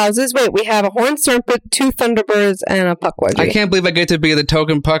about our houses? Wait, we have a horned serpent, 2 thunderbirds, and a Pukwudgie. I can't believe I get to be the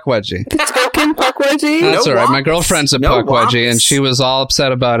token Pukwudgie. The token Pukwudgie? That's all right. My girlfriend's a Pukwudgie, and she was all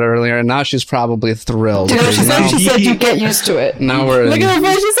upset about it earlier, and now she's probably thrilled. She said you get used to it. Now we're Look at her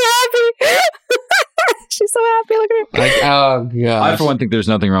face. She's so happy. She's so happy. Look at her. Like, oh, God. I, for one, think there's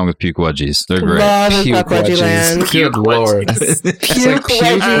nothing wrong with Pukwudgies. They're great. Love Pukwudgie land. Good Lord. It's like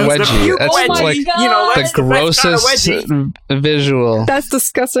Pukwudgie. That's like the grossest visual. That's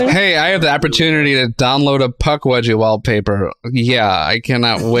disgusting. Hey, I have the opportunity to download a Pukwudgie wallpaper. Yeah, I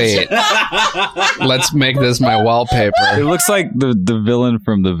cannot wait. Let's make this my wallpaper. It looks like the villain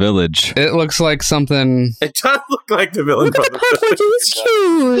from The Village. It looks like something... It does look like the villain from The Pukwudgie. He's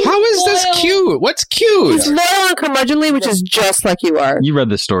cute. How is this cute? What's cute? He's loyal and curmudgeonly, which is just like you are. You read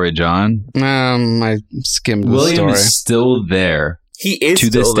the story, John. I skimmed the William story. is still there. He is to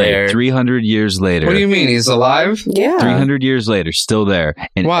this still day, there. 300 years later. What do you mean? He's alive? Yeah. 300 years later, still there.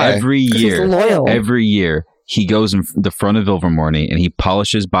 And Why? every 'Cause he's year, loyal. he goes in the front of Ilvermorny and he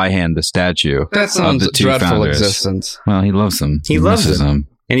polishes by hand the statue That of sounds the two dreadful founders. existence. Well, he loves them. He loves misses them.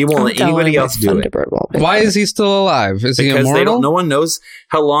 And he won't let anybody else do it. Why is he still alive? Is he Because immortal? no one knows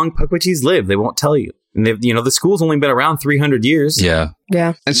how long Pukwudgies live. They won't tell you. And the school's only been around 300 years. Yeah.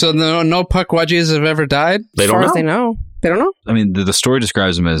 Yeah. And so no Pukwudgies have ever died? They As don't far know. as they know. They don't know. I mean, the story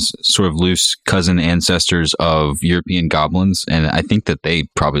describes them as sort of loose cousin ancestors of European goblins, and I think that they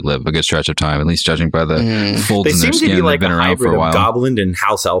probably live a good stretch of time, at least judging by the folds They in seem their to skin. be They've like a been around for hybrid a while. of goblin and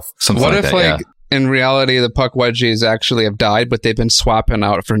house elf. Something What like if, that, in reality, the Pukwudgies actually have died, but they've been swapping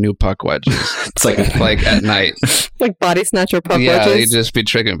out for new Pukwudgies? It's like like at night. Like body snatcher Pukwudgies. Yeah, they just be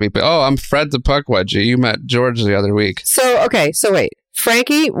tricking people. Oh, I'm Fred the Pukwudgie. You met George the other week. So wait.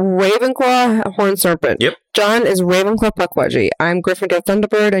 Frankie, Ravenclaw, Horned Serpent. Yep. John is Ravenclaw Pukwudgie. I'm Gryffindor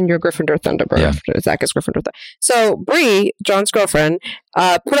Thunderbird, and you're Gryffindor Thunderbird. Yeah. Zach is Gryffindor. So Bree, John's girlfriend,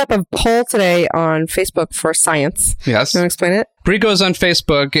 put up a poll today on Facebook for science. Yes. You want to explain it? Bree goes on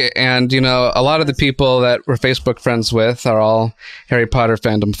Facebook, and, a lot of the people that we're Facebook friends with are all Harry Potter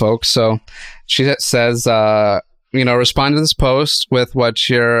fandom folks. So she says, respond to this post with what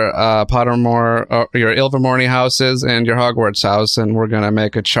your Pottermore, or your Ilvermorny house is and your Hogwarts house, and we're going to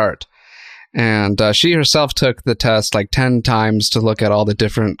make a chart. And she herself took the test like 10 times to look at all the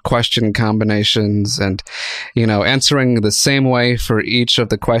different question combinations and, answering the same way for each of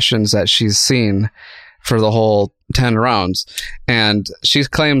the questions that she's seen for the whole 10 rounds. And she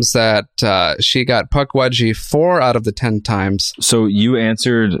claims that she got Pukwudgie 4 out of the 10 times. So you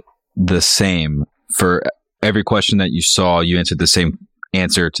answered the same for every question that you saw. You answered the same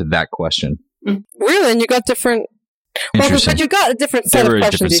answer to that question. Really? And you got different... Well, Interesting. but you got a different set There of were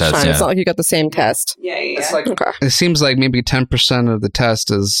questions each different sets, time. yeah. It's not like you got the same test. It's like, Okay. it seems like maybe 10% of the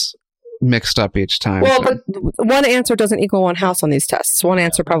test is mixed up each time. Well, but one answer doesn't equal one house on these tests. One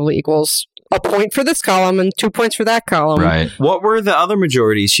answer probably equals a point for this column and 2 points for that column. Right. What were the other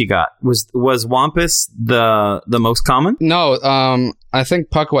majorities she got? Was Wampus the most common? No, I think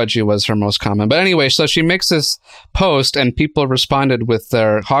Pukwudgie was her most common. But anyway, so she makes this post and people responded with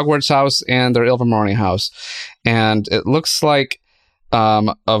their Hogwarts house and their Ilvermorny house. And it looks like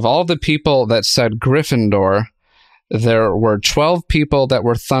of all the people that said Gryffindor, there were 12 people that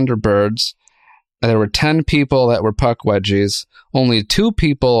were Thunderbirds. There were 10 people that were Pukwudgies. Only 2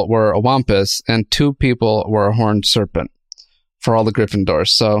 people were a Wampus, and 2 people were a Horned Serpent for all the Gryffindors.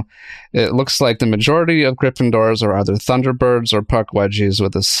 So it looks like the majority of Gryffindors are either Thunderbirds or Pukwudgies,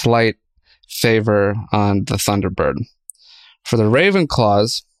 with a slight favor on the Thunderbird. For the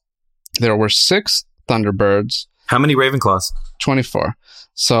Ravenclaws, there were 6 Thunderbirds. How many Ravenclaws? 24.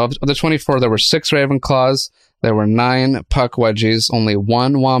 So of the 24, there were 6 Ravenclaws, there were 9 Pukwudgies, only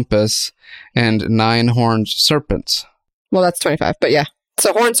 1 Wampus, and 9 Horned Serpents. Well, that's 25, but yeah.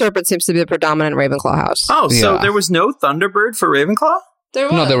 So Horned Serpent seems to be the predominant Ravenclaw house. Oh, so Yeah. there was no Thunderbird for Ravenclaw?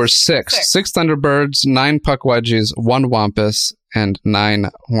 No, there were 6. 6 Thunderbirds, 9 Pukwudgies, 1 Wampus, and 9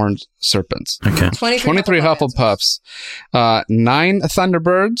 Horned Serpents. Okay. 23 Hufflepuffs, 9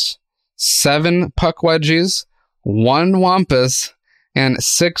 Thunderbirds, 7 Pukwudgies, 1 Wampus, and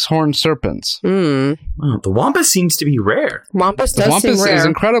 6 Horned Serpents. Hmm. Oh, the Wampus seems to be rare. Wampus The does seem Wampus rare. is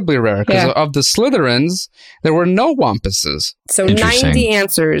incredibly rare because Yeah. of the Slytherins, there were no Wampuses. So Interesting. 90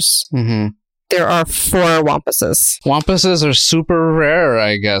 answers. Mm-hmm. There are 4 Wampuses. Wampuses are super rare,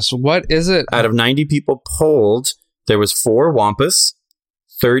 I guess. What is it? Out of 90 people polled, there was 4 Wampus,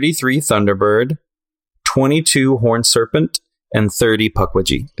 33 Thunderbird, 22 Horned Serpent, and 30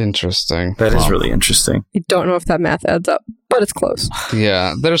 Pukwudgie. Interesting. That is Wow. really interesting. I don't know if that math adds up, but it's close.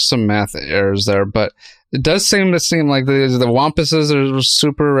 Yeah, there's some math errors there, but it does seem like the Wampuses are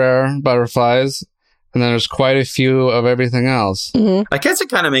super rare butterflies, and then there's quite a few of everything else. I guess it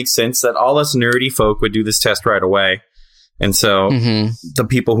kind of makes sense that all us nerdy folk would do this test right away. And so Mm-hmm. the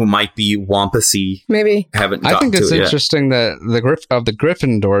people who might be Wampusy Maybe. haven't I gotten think it's to it yet. interesting that of the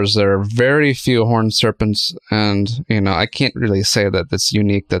Gryffindors, there are very few Horned Serpents, and I can't really say that it's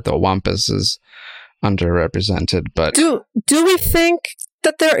unique that the Wampus is underrepresented, but Do we think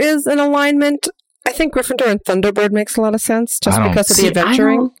that there is an alignment? I think Gryffindor and Thunderbird makes a lot of sense just I don't because of the See,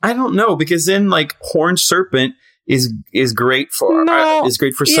 adventuring. I don't know, because then like Horned Serpent is great for No, yeah.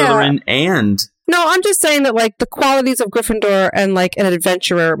 Slytherin and No, I'm just saying that like the qualities of Gryffindor and like an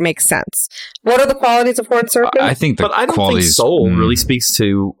adventurer make sense. What are the qualities of Horned Serpent? I think the but I don't think qualities. soul really speaks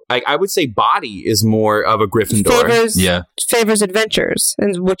to. I would say body is more of a Gryffindor. favors adventures,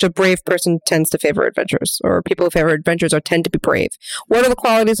 and which a brave person tends to favor adventures, or people who favor adventures tend to be brave. What are the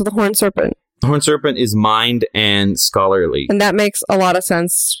qualities of the Horned Serpent? Horned Serpent is Mind and Scholarly. And that makes a lot of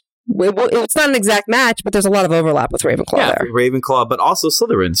sense. It's not an exact match, but there's a lot of overlap with Ravenclaw there. Ravenclaw, but also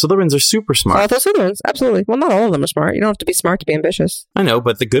Slytherin. Slytherins are super smart. All those Slytherins, absolutely. Well, not all of them are smart. You don't have to be smart to be ambitious. I know,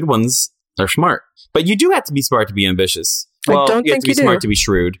 but the good ones are smart. But you do have to be smart to be ambitious. Well, you have to be smart to be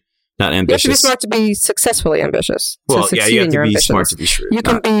shrewd, not ambitious. You have to be smart to be successfully ambitious. Well, yeah, you have to be smart to be shrewd. You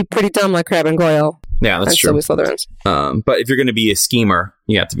can be pretty dumb like Crabbe and Goyle. Yeah, that's true. So with Slytherins. But if you're going to be a schemer,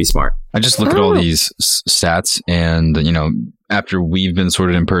 you have to be smart. I just look at all these stats, and after we've been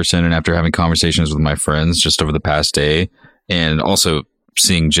sorted in person, and after having conversations with my friends just over the past day, and also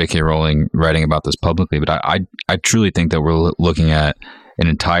seeing J.K. Rowling writing about this publicly, but I truly think that we're looking at an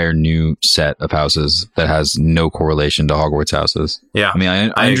entire new set of houses that has no correlation to Hogwarts houses. Yeah. I mean,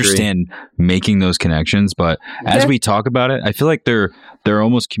 I understand making those connections, but as we talk about it, I feel like they're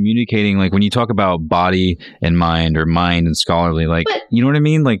almost communicating, like when you talk about body and mind, or mind and scholarly, like, you know what I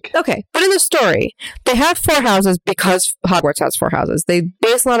mean? Like, okay, but in the story, they have 4 houses because Hogwarts has 4 houses. They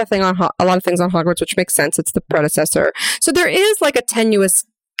base a lot of things on Hogwarts, which makes sense. It's the predecessor. So there is like a tenuous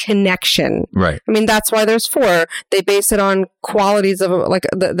connection. Right. I mean, that's why there's 4. They base it on qualities of like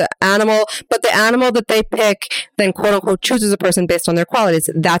the animal, but the animal that they pick then quote unquote chooses a person based on their qualities.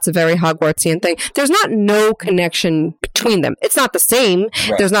 That's a very Hogwartsian thing. There's not no connection between them. It's not the same.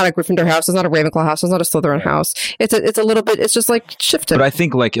 Right. There's not a Gryffindor house. There's not a Ravenclaw house. There's not a Slytherin house. It's a little bit, it's just like shifted. But I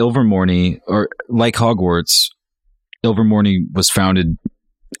think like Ilvermorny, or like Hogwarts, Ilvermorny was founded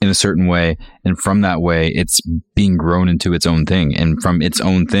in a certain way, and from that way it's being grown into its own thing, and from its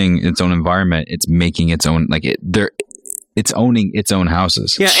own thing, its own environment, it's making its own, like it's owning its own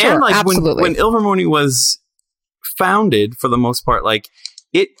houses. Yeah, sure, and like absolutely. when Ilvermorny was founded, for the most part, like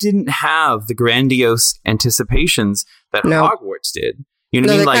it didn't have the grandiose anticipations that Hogwarts did. You know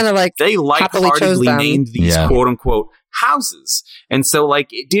what I mean? They kind of like they lightheartedly named these quote unquote houses, and so like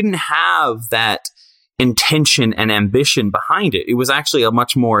it didn't have that intention and ambition behind it. It was actually a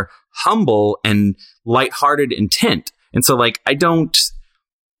much more humble and lighthearted intent. And so like I don't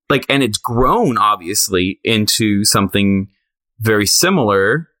like, and it's grown obviously into something very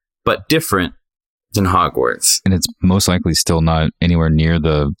similar but different than Hogwarts. And it's most likely still not anywhere near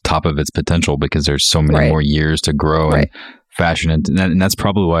the top of its potential, because there's so many more years to grow and fashion it. And that's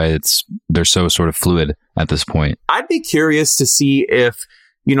probably why they're so sort of fluid at this point. I'd be curious to see if,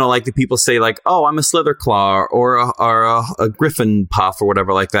 like the people say like, oh, I'm a Slitherclaw or a Griffin Puff or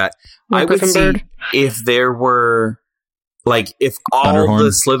whatever like that. I would see if there were like, if all the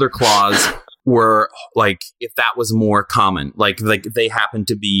Slitherclaws were like, if that was more common, like they happen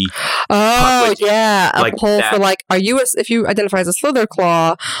to be. Oh yeah, like a poll for like, if you identify as a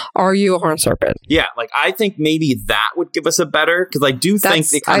Slitherclaw, are you a Horned Serpent? Yeah, like I think maybe that would give us a better, because I do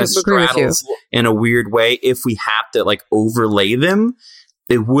think it kind of straddles in a weird way. If we have to like overlay them,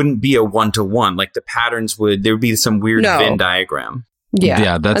 it wouldn't be a 1-to-1. Like the patterns there would be some weird Venn diagram.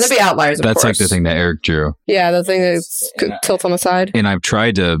 Yeah, that's, and there'd be outliers. That's like the thing that Eric drew. Yeah, the thing that tilts on the side. And I've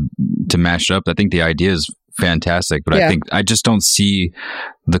tried to mash it up. I think the idea is fantastic, but I think I just don't see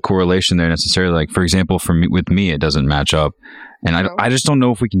the correlation there necessarily. Like, for example, with me, it doesn't match up. And I just don't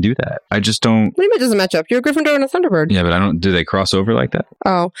know if we can do that. I just don't. What do you mean it doesn't match up? You're a Gryffindor and a Thunderbird. Yeah, but do they cross over like that?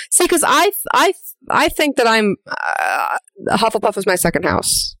 Oh, see, because I think that I'm Hufflepuff is my second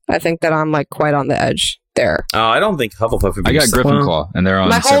house. I think that I'm like quite on the edge there. Oh, I don't think Hufflepuff would be. I got Gryffindor, and they're on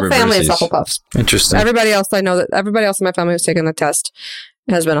my whole family verses. is Hufflepuffs. Interesting. Everybody else I know that everybody else in my family who's taken the test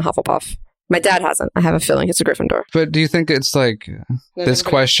has been a Hufflepuff. My dad hasn't. I have a feeling he's a Gryffindor. But do you think it's like this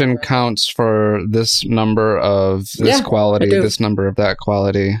question counts for this number of this quality, this number of that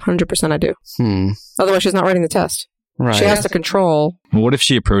quality? 100% I do. Otherwise, she's not writing the test. Right. She has to control. Well, what if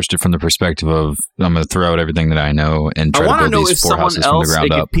she approached it from the perspective of, I'm going to throw out everything that I know and try to build these 4 houses from the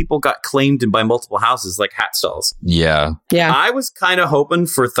ground up? If people got claimed by multiple houses, like Hatstalls. Yeah. I was kind of hoping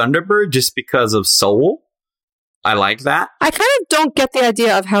for Thunderbird just because of Soul. I like that. I kind of don't get the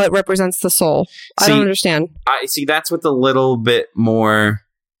idea of how it represents the soul. I don't understand. I see. That's with a little bit more,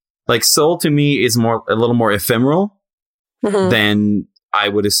 like Soul to me is a little more ephemeral than I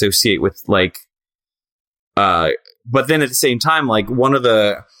would associate with like. But then at the same time, like one of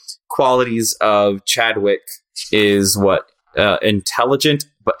the qualities of Chadwick is intelligent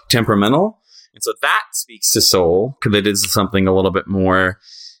but temperamental, and so that speaks to Soul, because it is something a little bit more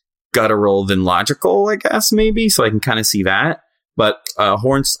guttural than logical, I guess, maybe. So I can kind of see that. But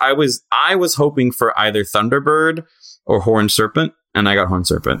Horns, I was hoping for either Thunderbird or Horned Serpent, and I got Horned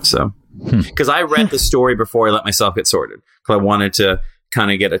Serpent. So because I read the story before I let myself get sorted, because I wanted to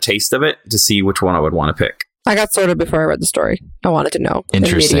kind of get a taste of it to see which one I would want to pick. I got sorted before I read the story. I wanted to know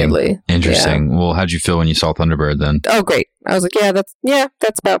immediately. Interesting. Well, how'd you feel when you saw Thunderbird then? Oh, great. I was like,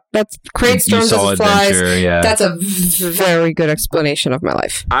 that's create storms as it flies. That's a very good explanation of my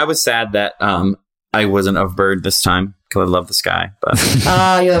life. I was sad that I wasn't of bird this time because I love the sky. But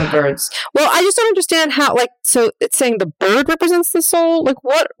you love birds. Well, I just don't understand how. Like, so it's saying the bird represents the soul. Like,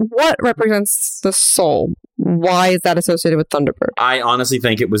 what represents the soul? Why is that associated with Thunderbird? I honestly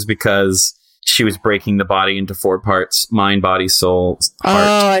think it was because she was breaking the body into 4 parts: mind, body, soul, heart.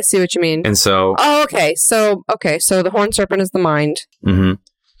 Oh, I see what you mean. And so, okay, so the horned serpent is the mind. Mm-hmm.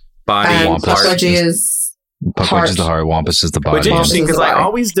 Body, and Pukwudgie is Pukwudgie is the heart. Wampus is the body. Which is interesting because I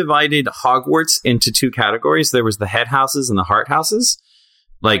always divided Hogwarts into 2 categories. There was the head houses and the heart houses,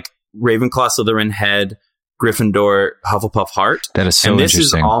 like Ravenclaw, Slytherin, head, Gryffindor, Hufflepuff, heart. That is so interesting. And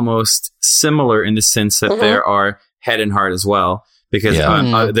this is almost similar in the sense that there are head and heart as well, because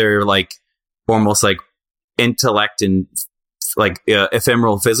they're like almost like intellect and like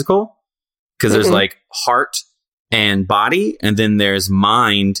ephemeral physical, because there's like heart and body, and then there's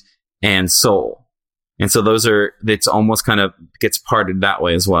mind and soul. And so it's almost kind of gets parted that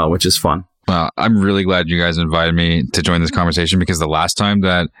way as well, which is fun. Well, I'm really glad you guys invited me to join this conversation, because the last time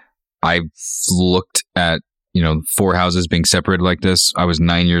that I looked at 4 houses being separated like this, I was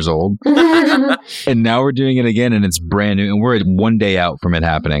 9 years old. And now we're doing it again, and it's brand new, and we're 1 day out from it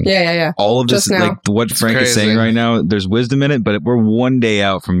happening. Yeah. All of this, like what Frank is saying right now, there's wisdom in it, but we're 1 day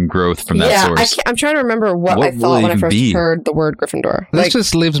out from growth from that source. I'm trying to remember what I thought when I first heard the word Gryffindor. This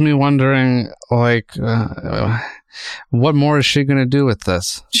just leaves me wondering, like, what more is she going to do with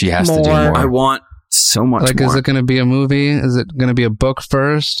this? She has to do more. I want so much more. Is it going to be a movie? Is it going to be a book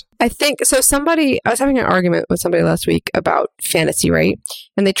first? I think so. I was having an argument with somebody last week about fantasy, right?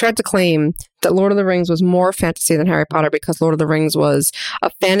 And they tried to claim that Lord of the Rings was more fantasy than Harry Potter because Lord of the Rings was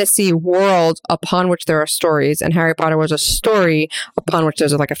a fantasy world upon which there are stories, and Harry Potter was a story upon which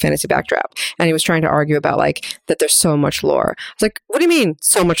there's like a fantasy backdrop. And he was trying to argue about like that there's so much lore. I was like, what do you mean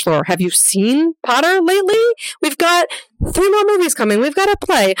so much lore? Have you seen Potter lately? We've got 3 more movies coming. We've got a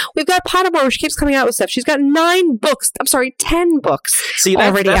play. We've got Pottermore, where she keeps coming out with stuff. She's got 10 books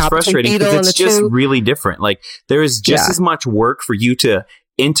already out. Frustrating because it's just really different. Like there is just as much work for you to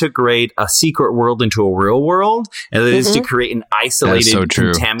integrate a secret world into a real world as it is to create an isolated,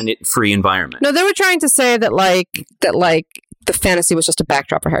 contaminant-free environment. No, they were trying to say that the fantasy was just a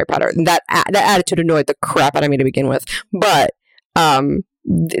backdrop for Harry Potter, and that attitude annoyed the crap out of me to begin with. But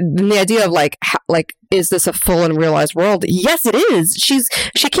the idea of like is this a full and realized world? Yes, it is.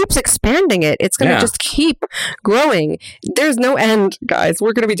 She keeps expanding it. It's going to just keep growing. There's no end, guys.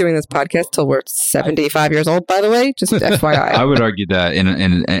 We're going to be doing this podcast till we're 75 years old, by the way, just FYI. I would argue that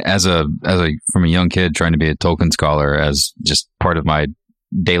as from a young kid trying to be a Tolkien scholar as just part of my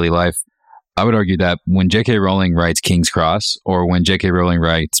daily life, I would argue that when J.K. Rowling writes King's Cross or when J.K. Rowling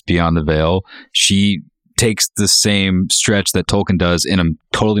writes Beyond the Veil, she takes the same stretch that Tolkien does in a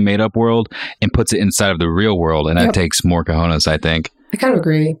totally made up world and puts it inside of the real world, and that takes more cojones, I think. I kind of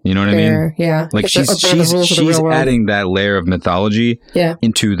agree. You know what I mean? Yeah. Like she's adding that layer of mythology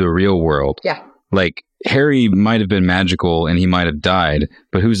into the real world. Yeah. Like Harry might have been magical and he might have died,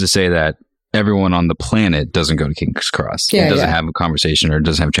 but who's to say that everyone on the planet doesn't go to King's Cross? It doesn't have a conversation or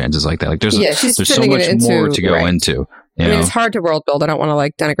doesn't have chances like that. Like there's so much more to go into. I mean, it's hard to world build. I don't want to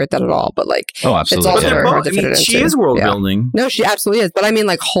like denigrate that at all, but like, absolutely. It's also very hard to fit it into. She is world building. No, she absolutely is. But I mean,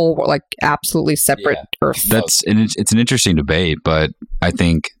 like whole, like absolutely separate Earth. It's an interesting debate, but I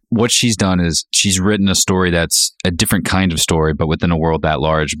think what she's done is she's written a story that's a different kind of story, but within a world that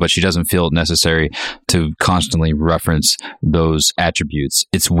large. But she doesn't feel it necessary to constantly reference those attributes.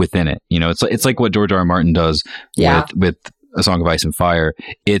 It's within it. You know, it's like what George R. R. Martin does with A Song of Ice and Fire.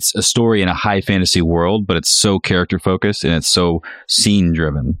 It's a story in a high fantasy world, but it's so character focused and it's so scene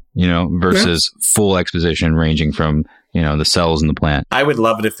driven, you know, versus full exposition ranging from, you know, the cells in the plant. I would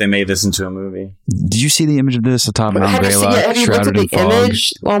love it if they made this into a movie. Did you see the image of this atop Mount Greylock? Have you looked at the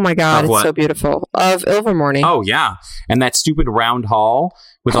image? Oh my God, it's so beautiful. Of Ilvermorny. Oh yeah. And that stupid round hall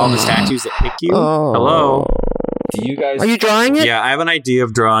with all the statues that pick you. Hello. Do you guys... Are you drawing it? Yeah, I have an idea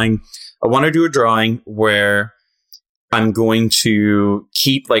of drawing. I want to do a drawing where I'm going to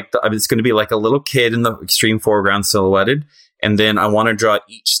keep it's going to be like a little kid in the extreme foreground silhouetted. And then I want to draw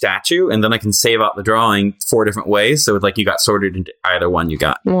each statue, and then I can save out the drawing 4 different ways. So like you got sorted into either one you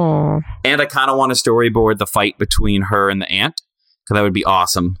got. Aww. And I kind of want to storyboard the fight between her and the ant, because that would be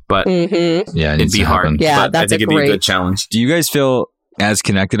awesome. But it'd be hard. Yeah, but I think it'd be a good challenge. Do you guys feel as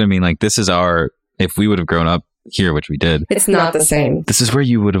connected? I mean, like this is if we would have grown up here, which we did. It's not the same. This is where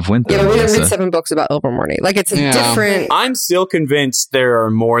you would have went. Yeah, we didn't read 7 books about Ilvermorny. Like it's a different... I'm still convinced there are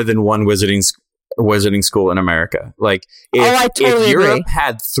more than one wizarding wizarding school in America. Like, I totally if Europe agree.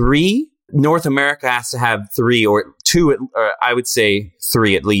 had 3, North America has to have 3 or 2, or I would say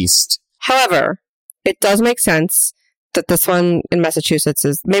 3 at least. However, it does make sense that this one in Massachusetts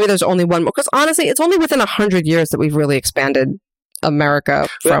is, maybe there's only one more, because honestly, it's only within 100 years that we've really expanded America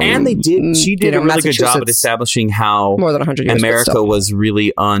from. And she did a really good job at Massachusetts. establishing how More than 100 years, but America still. was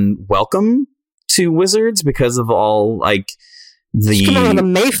really unwelcome to wizards because of all, like, Just come on the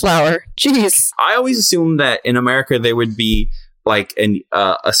Mayflower. Jeez. I always assumed that in America there would be like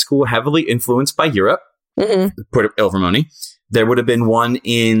a school heavily influenced by Europe. Put it over money. There would have been one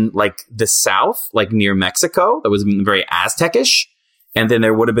in like the South, like near Mexico, that was very Aztecish, and then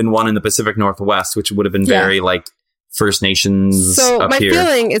there would have been one in the Pacific Northwest, which would have been very like First Nations. So up my here.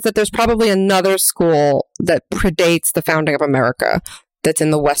 feeling is that there's probably another school that predates the founding of America that's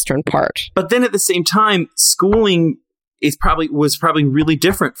in the western part. But then at the same time, schooling was probably really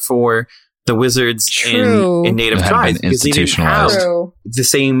different for the wizards in native It had tribes been because they didn't have institutionalized. the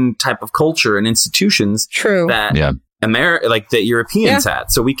same type of culture and institutions that that Europeans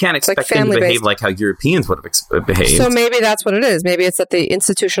had. So we can't expect them to behave like how Europeans would have behaved. So maybe that's what it is. Maybe it's that the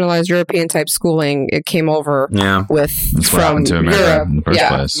institutionalized European type schooling, it came over with That's what from happened to America Europe. in the first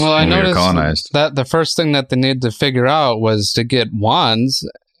place. Well, I when we were noticed colonized. that the first thing that they needed to figure out was to get wands,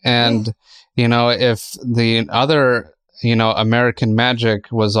 and if the other American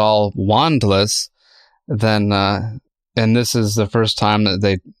magic was all wandless, then and this is the first time that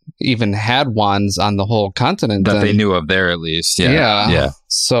they even had wands on the whole continent That they knew of there, at least. Yeah.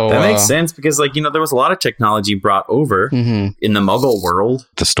 So that makes sense because, like, there was a lot of technology brought over in the Muggle world.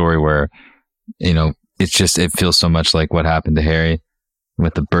 The story where, it feels so much like what happened to Harry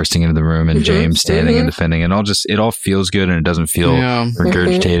with the bursting into the room and James standing and defending, and it all feels good, and it doesn't feel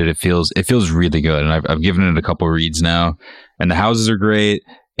regurgitated. It feels really good, and I've given it a couple reads now, and the houses are great,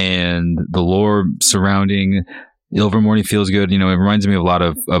 and the lore surrounding Ilvermorny feels good. It reminds me of a lot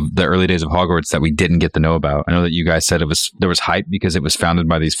of the early days of Hogwarts that we didn't get to know about. I know that you guys said there was hype because it was founded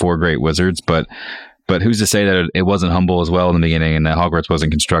by these 4 great wizards, but who's to say that it wasn't humble as well in the beginning, and that Hogwarts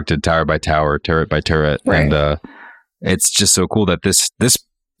wasn't constructed tower by tower, turret by turret, and it's just so cool that this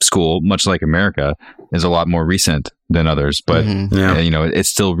school, much like America, is a lot more recent than others, but it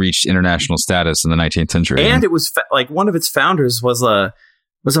still reached international status in the 19th century. And it was like one of its founders was a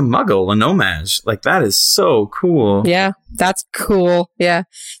Muggle, a Nomage. Like, that is so cool. Yeah, that's cool. Yeah,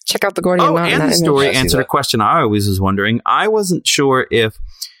 check out the Gordian Knot. And the story answered a question I always was wondering. I wasn't sure if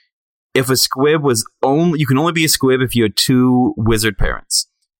a squib was you can only be a squib if you had 2 wizard parents,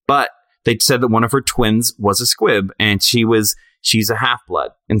 but they said that one of her twins was a squib, and she's a half-blood,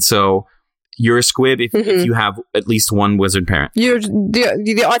 and so you're a squib if you have at least one wizard parent.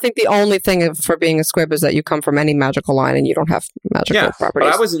 I think the only thing for being a squib is that you come from any magical line and you don't have magical properties.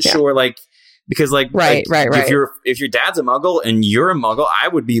 But I wasn't sure, because right. If your dad's a Muggle and you're a Muggle, I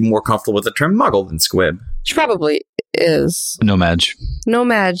would be more comfortable with the term Muggle than squib. She probably is. Nomage.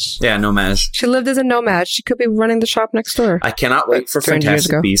 Yeah, Nomage. She lived as a Nomage. She could be running the shop next door. I cannot wait for 300 years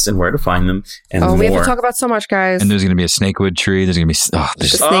Fantastic ago. Beasts and where to find them. And more. We have to talk about so much, guys. And there's going to be a snakewood tree. There's going to be the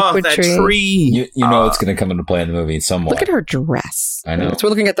snakewood that tree. You know it's going to come into play in the movie somewhat. Look at her dress. I know. So we're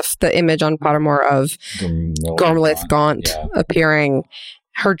looking at the image on Pottermore of Gormleth Gaunt appearing.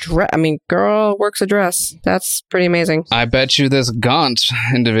 Her dress. I mean, girl works a dress. That's pretty amazing. I bet you this Gaunt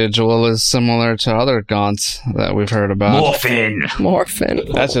individual is similar to other Gaunts that we've heard about. Morphin.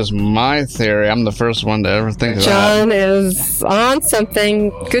 That's just my theory. I'm the first one to ever think of that. John is on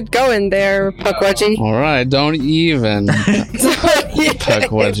something. Good going there, Puckwudgie. All right, don't even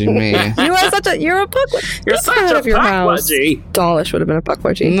Puckwudgie me. You're a Puckwudgie. You're such a Puckwudgie. Dawlish would have been a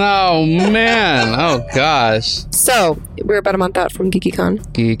Puckwudgie. No, man. Oh, gosh. So, we're about a month out from GeekyCon.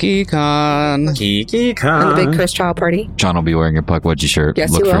 GeekyCon. And the big Chris Trial party. John will be wearing a Puckwudgie shirt.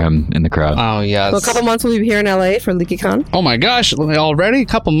 Yes, Look he for will. him in the crowd. Oh, yes. Well, a couple months we'll be here in LA for LeakyCon. Oh, my gosh. Already? A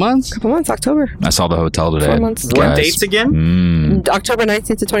couple months? October. I saw the hotel today. 4 months. What Guys. dates again? October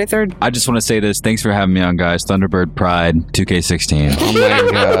 19th to 23rd. I just want to say this. Thanks for having me on, guys. Thunderbird Pride 2K16. Oh,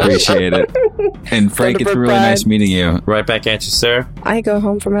 my gosh. Appreciate it. And Frank, it's Thunderbird really Pride. nice meeting you. Right back at you, sir. I go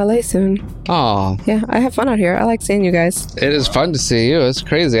home from LA soon. Oh, Yeah, I have fun out here. I like seeing you guys. it is fun to see you. It's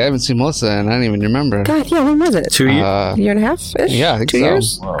crazy. I haven't seen Melissa and I don't even remember. God, yeah, when was it? 2 years. A year and a half-ish? Yeah, I think 2 so.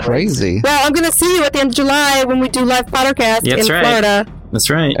 years? Crazy. Well, I'm going to see you at the end of July when we do live Pottercast Yeah, in that's right. Florida. That's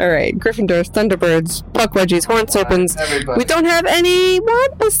right. All right, Gryffindors, Thunderbirds, Puckwudgies, Horned Serpents. We don't have any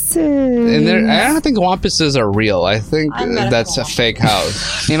Wampuses. And I don't think Wampuses are real. I think that's a fake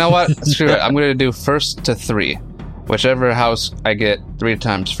house. You know what? Screw it. I'm going to do 1st to 3. Whichever house I get 3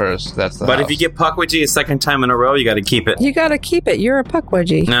 times first, that's the But house. if you get Pukwudgie a second time in a row, you got to keep it. You gotta keep it. You're a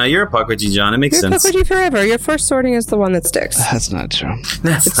Pukwudgie. No, you're a Pukwudgie, John. It makes You're a sense. Pukwudgie forever. Your first sorting is the one that sticks. That's not true.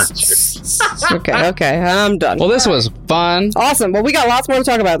 That's not true. Okay, I'm done. Well, this was fun. Awesome. Well, we got lots more to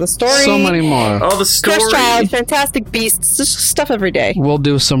talk about. The story. So many more. Oh, the story. Cursed Child, Fantastic Beasts, just stuff every day. We'll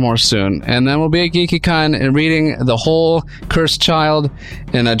do some more soon. And then we'll be at GeekyCon and reading the whole Cursed Child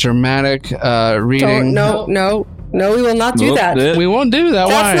in a dramatic reading. No, we will not do that. We won't do that.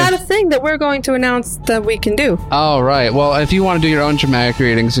 Why? That's not a thing that we're going to announce that we can do. Oh, right. Well, if you want to do your own dramatic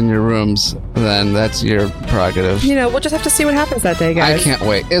readings in your rooms, then that's your prerogative. You know, we'll just have to see what happens that day, guys. I can't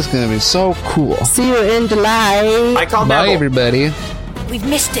wait. It's going to be so cool. See you in July. I call Bye, Neville. everybody. We've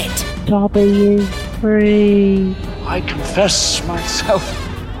missed it. W3. I confess myself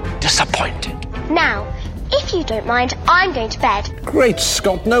disappointed. Now, if you don't mind, I'm going to bed. Great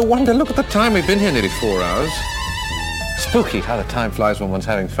Scott, no wonder. Look at the time. We've been here nearly 4 hours. Spooky how the time flies when one's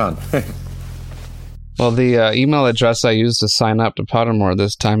having fun. Well, the email address I used to sign up to Pottermore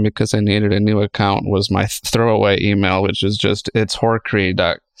this time because I needed a new account was my throwaway email, which is just it's horcree.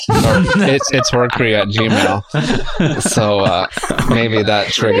 It's horcree at Gmail. So maybe that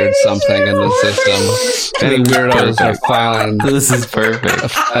triggered something in the system. Any weirdos are filing This is perfect.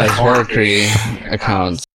 as horcree accounts.